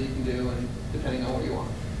designs that you can do, and depending on what you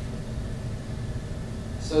want.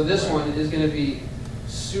 So this one is going to be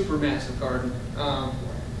super massive garden.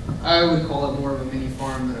 I would call it more of a mini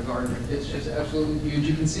farm than a garden. It's just absolutely huge.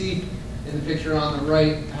 You can see in the picture on the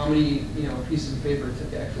right how many pieces of paper it took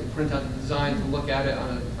to actually print out the design to look at it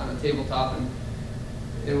on a tabletop, and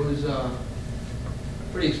it was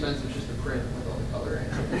pretty expensive just to print with all the color in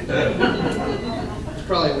it. It's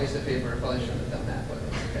probably a waste of paper. I probably shouldn't have done that,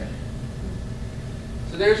 but that's okay.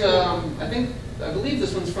 So there's I believe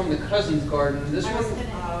this one's from the cousin's garden. This one,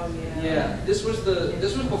 yeah, this was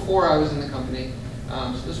before I was in the company.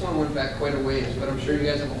 So this one went back quite a ways, but I'm sure you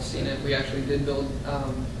guys have all seen it. We actually did build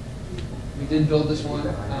this one.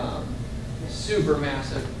 Super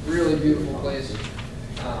massive, really beautiful place,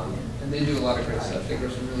 and they do a lot of great stuff. They grow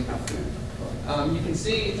some really good food. You can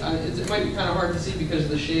see it might be kind of hard to see because of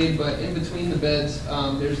the shade, but in between the beds,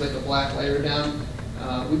 there's like a black layer down.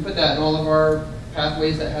 We put that in all of our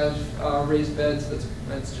pathways that have raised beds.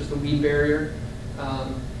 That's just a weed barrier.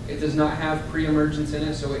 It does not have pre-emergence in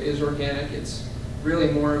it, so it is organic. It's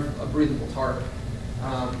really more of a breathable tarp.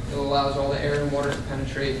 It allows all the air and water to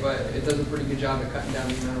penetrate, but it does a pretty good job at cutting down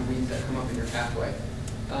the amount of weeds that come up in your pathway.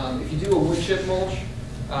 If you do a wood chip mulch,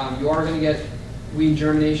 you are going to get weed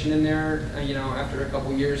germination in there, after a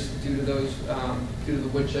couple years due to the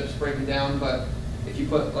wood chips breaking down. But if you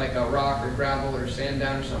put like a rock or gravel or sand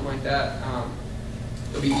down or something like that,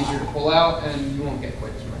 it'll be easier to pull out, and you won't get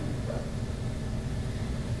quite as much.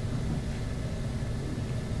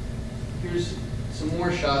 Here's some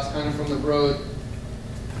more shots kind of from the road.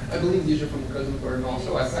 I believe these are from the cousin's garden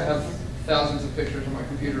also. I have thousands of pictures on my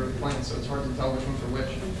computer of plants, so it's hard to tell which ones are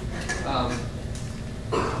which.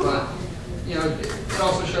 But it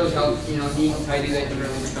also shows how neat and tidy they can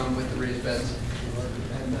really become with the raised beds.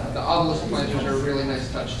 And the obelisk planters are a really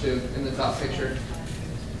nice touch too in the top picture.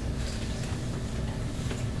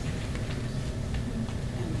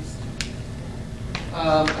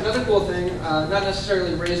 Another cool thing, not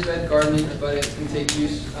necessarily raised bed gardening, but it can take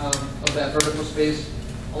use of that vertical space.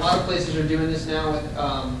 A lot of places are doing this now with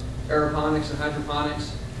aeroponics and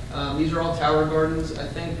hydroponics. These are all tower gardens. I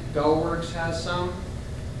think Bellworks has some.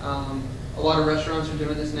 A lot of restaurants are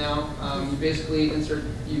doing this now. You basically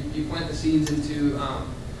you plant the seeds into,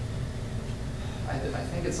 I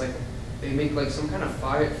think it's like, they make like some kind of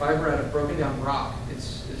fiber out of broken down rock.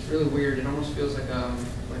 It's really weird. It almost feels like a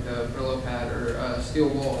Brillo pad or a steel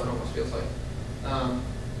wall, it almost feels like.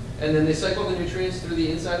 And then they cycle the nutrients through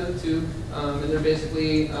the inside of the tube, and they're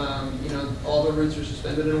basically, all the roots are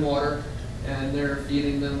suspended in water, and they're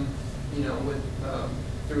feeding them,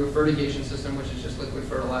 through a fertigation system, which is just liquid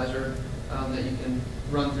fertilizer that you can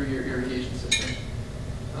run through your irrigation system.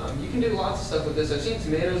 You can do lots of stuff with this. I've seen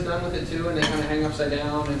tomatoes done with it too, and they kind of hang upside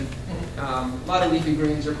down. And a lot of leafy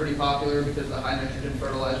greens are pretty popular because the high nitrogen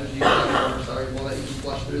fertilizers usually are water soluble that you can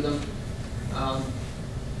flush through them.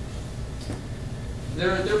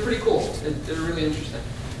 They're pretty cool. They're really interesting.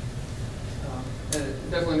 And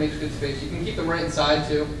it definitely makes good space. You can keep them right inside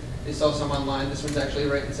too. They sell some online. This one's actually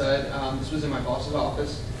right inside. This was in my boss's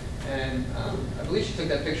office. And I believe she took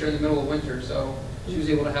that picture in the middle of winter, so she was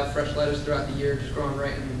able to have fresh lettuce throughout the year, just growing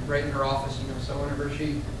right in her office, you know. So whenever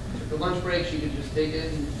she took the lunch break, she could just take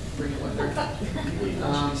it and bring it with her.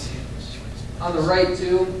 On the right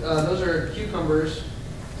too, those are cucumbers.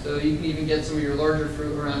 So you can even get some of your larger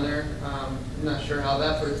fruit around there. I'm not sure how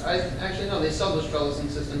that works. Actually no, they sell those trellising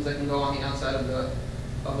systems that can go on the outside of the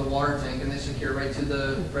water tank, and they secure right to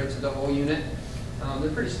the whole unit.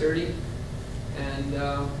 They're pretty sturdy, and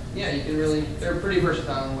yeah, you can really, they're pretty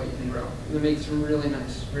versatile in what you can grow. And they make some really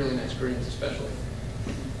nice greens, especially.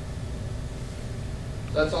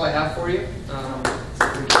 So that's all I have for you.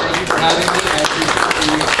 Thank you for having me. I appreciate you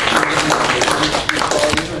giving me the opportunity to call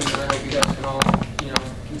you, and I hope you guys can all, you know,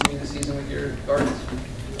 continue the season with your gardens.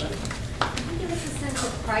 Can you give us a sense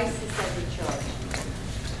of prices that we charge?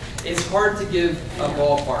 It's hard to give a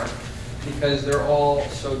ballpark because they're all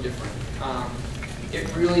so different. It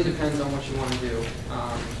really depends on what you want to do.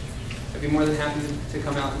 I'd be more than happy to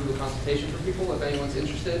come out and do a consultation for people if anyone's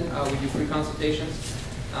interested. We do free consultations,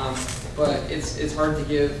 but it's hard to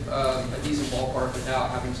give a decent ballpark without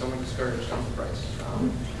having someone discouraged on the price.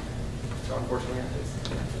 So unfortunately,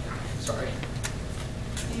 sorry.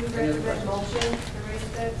 Do you recommend mulching the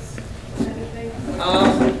raised beds, anything?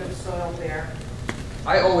 The soil there.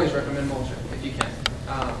 I always recommend mulching if you can.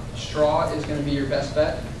 Straw is going to be your best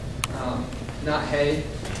bet, not hay.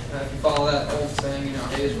 If you follow that old saying, you know,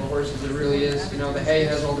 hay is for horses, it really is. You know, the hay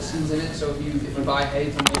has all the seeds in it, so if you buy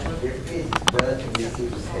hay to mulch with. There is relatively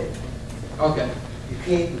seedless hay. Okay. You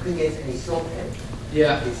couldn't get any salt hay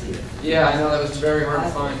Yeah. this year. Yeah, I know that was very hard to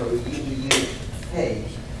find. So we use hay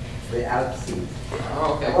without seeds.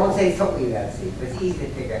 Oh, okay. I won't say totally without seeds, but it's easy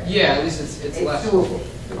to pick up. Yeah, at least it's less. doable.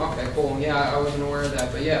 Okay, cool. Yeah, I wasn't aware of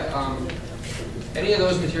that, but yeah, any of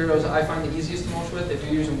those materials I find the easiest to mulch with. If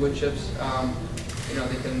you're using wood chips, you know,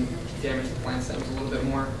 they can damage the plant stems a little bit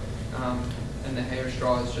more. And the hay or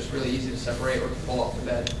straw is just really easy to separate or to pull off the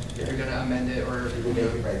bed. If you're going to amend it or You can make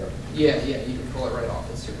it right up. yeah, you can pull it right off.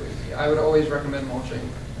 It's super easy. I would always recommend mulching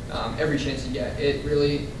every chance you get. It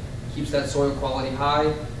really keeps that soil quality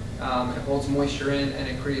high. It holds moisture in, and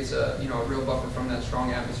it creates a a real buffer from that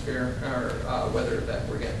strong atmosphere or weather that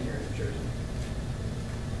we're getting here in New Jersey.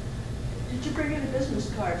 Did you bring in business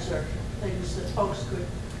cards or things that folks could?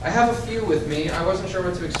 I have a few with me. I wasn't sure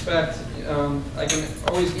what to expect. I can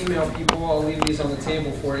always email people. I'll leave these on the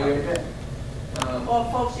table for you. Well,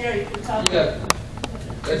 folks, yeah, you can talk. Yeah.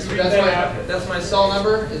 That's my cell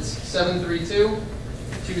number. It's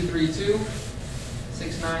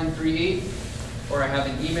 732-232-6938. Or I have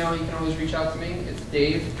an email. You can always reach out to me. It's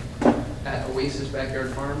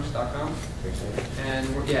Dave@oasisbackyardfarms.com. And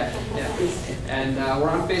we're and we're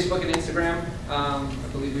on Facebook and Instagram. I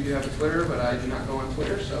believe we do have a Twitter, but I do not go on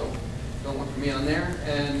Twitter, so don't look for me on there.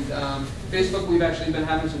 And Facebook, we've actually been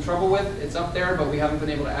having some trouble with. It's up there, but we haven't been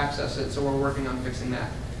able to access it, so we're working on fixing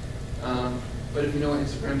that. But if you know what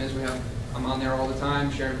Instagram is, I'm on there all the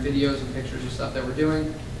time, sharing videos and pictures of stuff that we're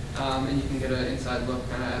doing. And you can get an inside look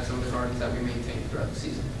kind of at some of the gardens that we maintain throughout the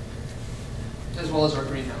season, as well as our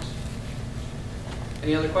greenhouse.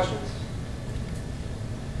 Any other questions?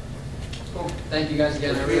 Cool. Thank you guys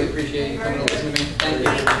again. I really appreciate you coming to listen to me. Thank you.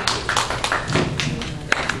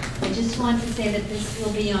 I just want to say that this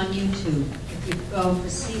will be on YouTube. If you go for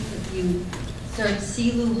if you search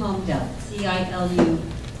CILU Home Dell, CILU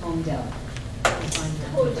Home Dell, you'll find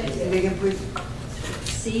that. Megan, please.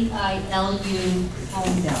 CILU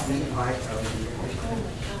Home Dell.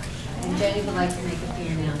 And Jenny would like to make a few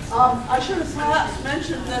announcements. I should have perhaps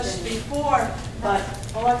mentioned this before, but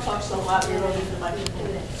I talk so loud, you don't even like it.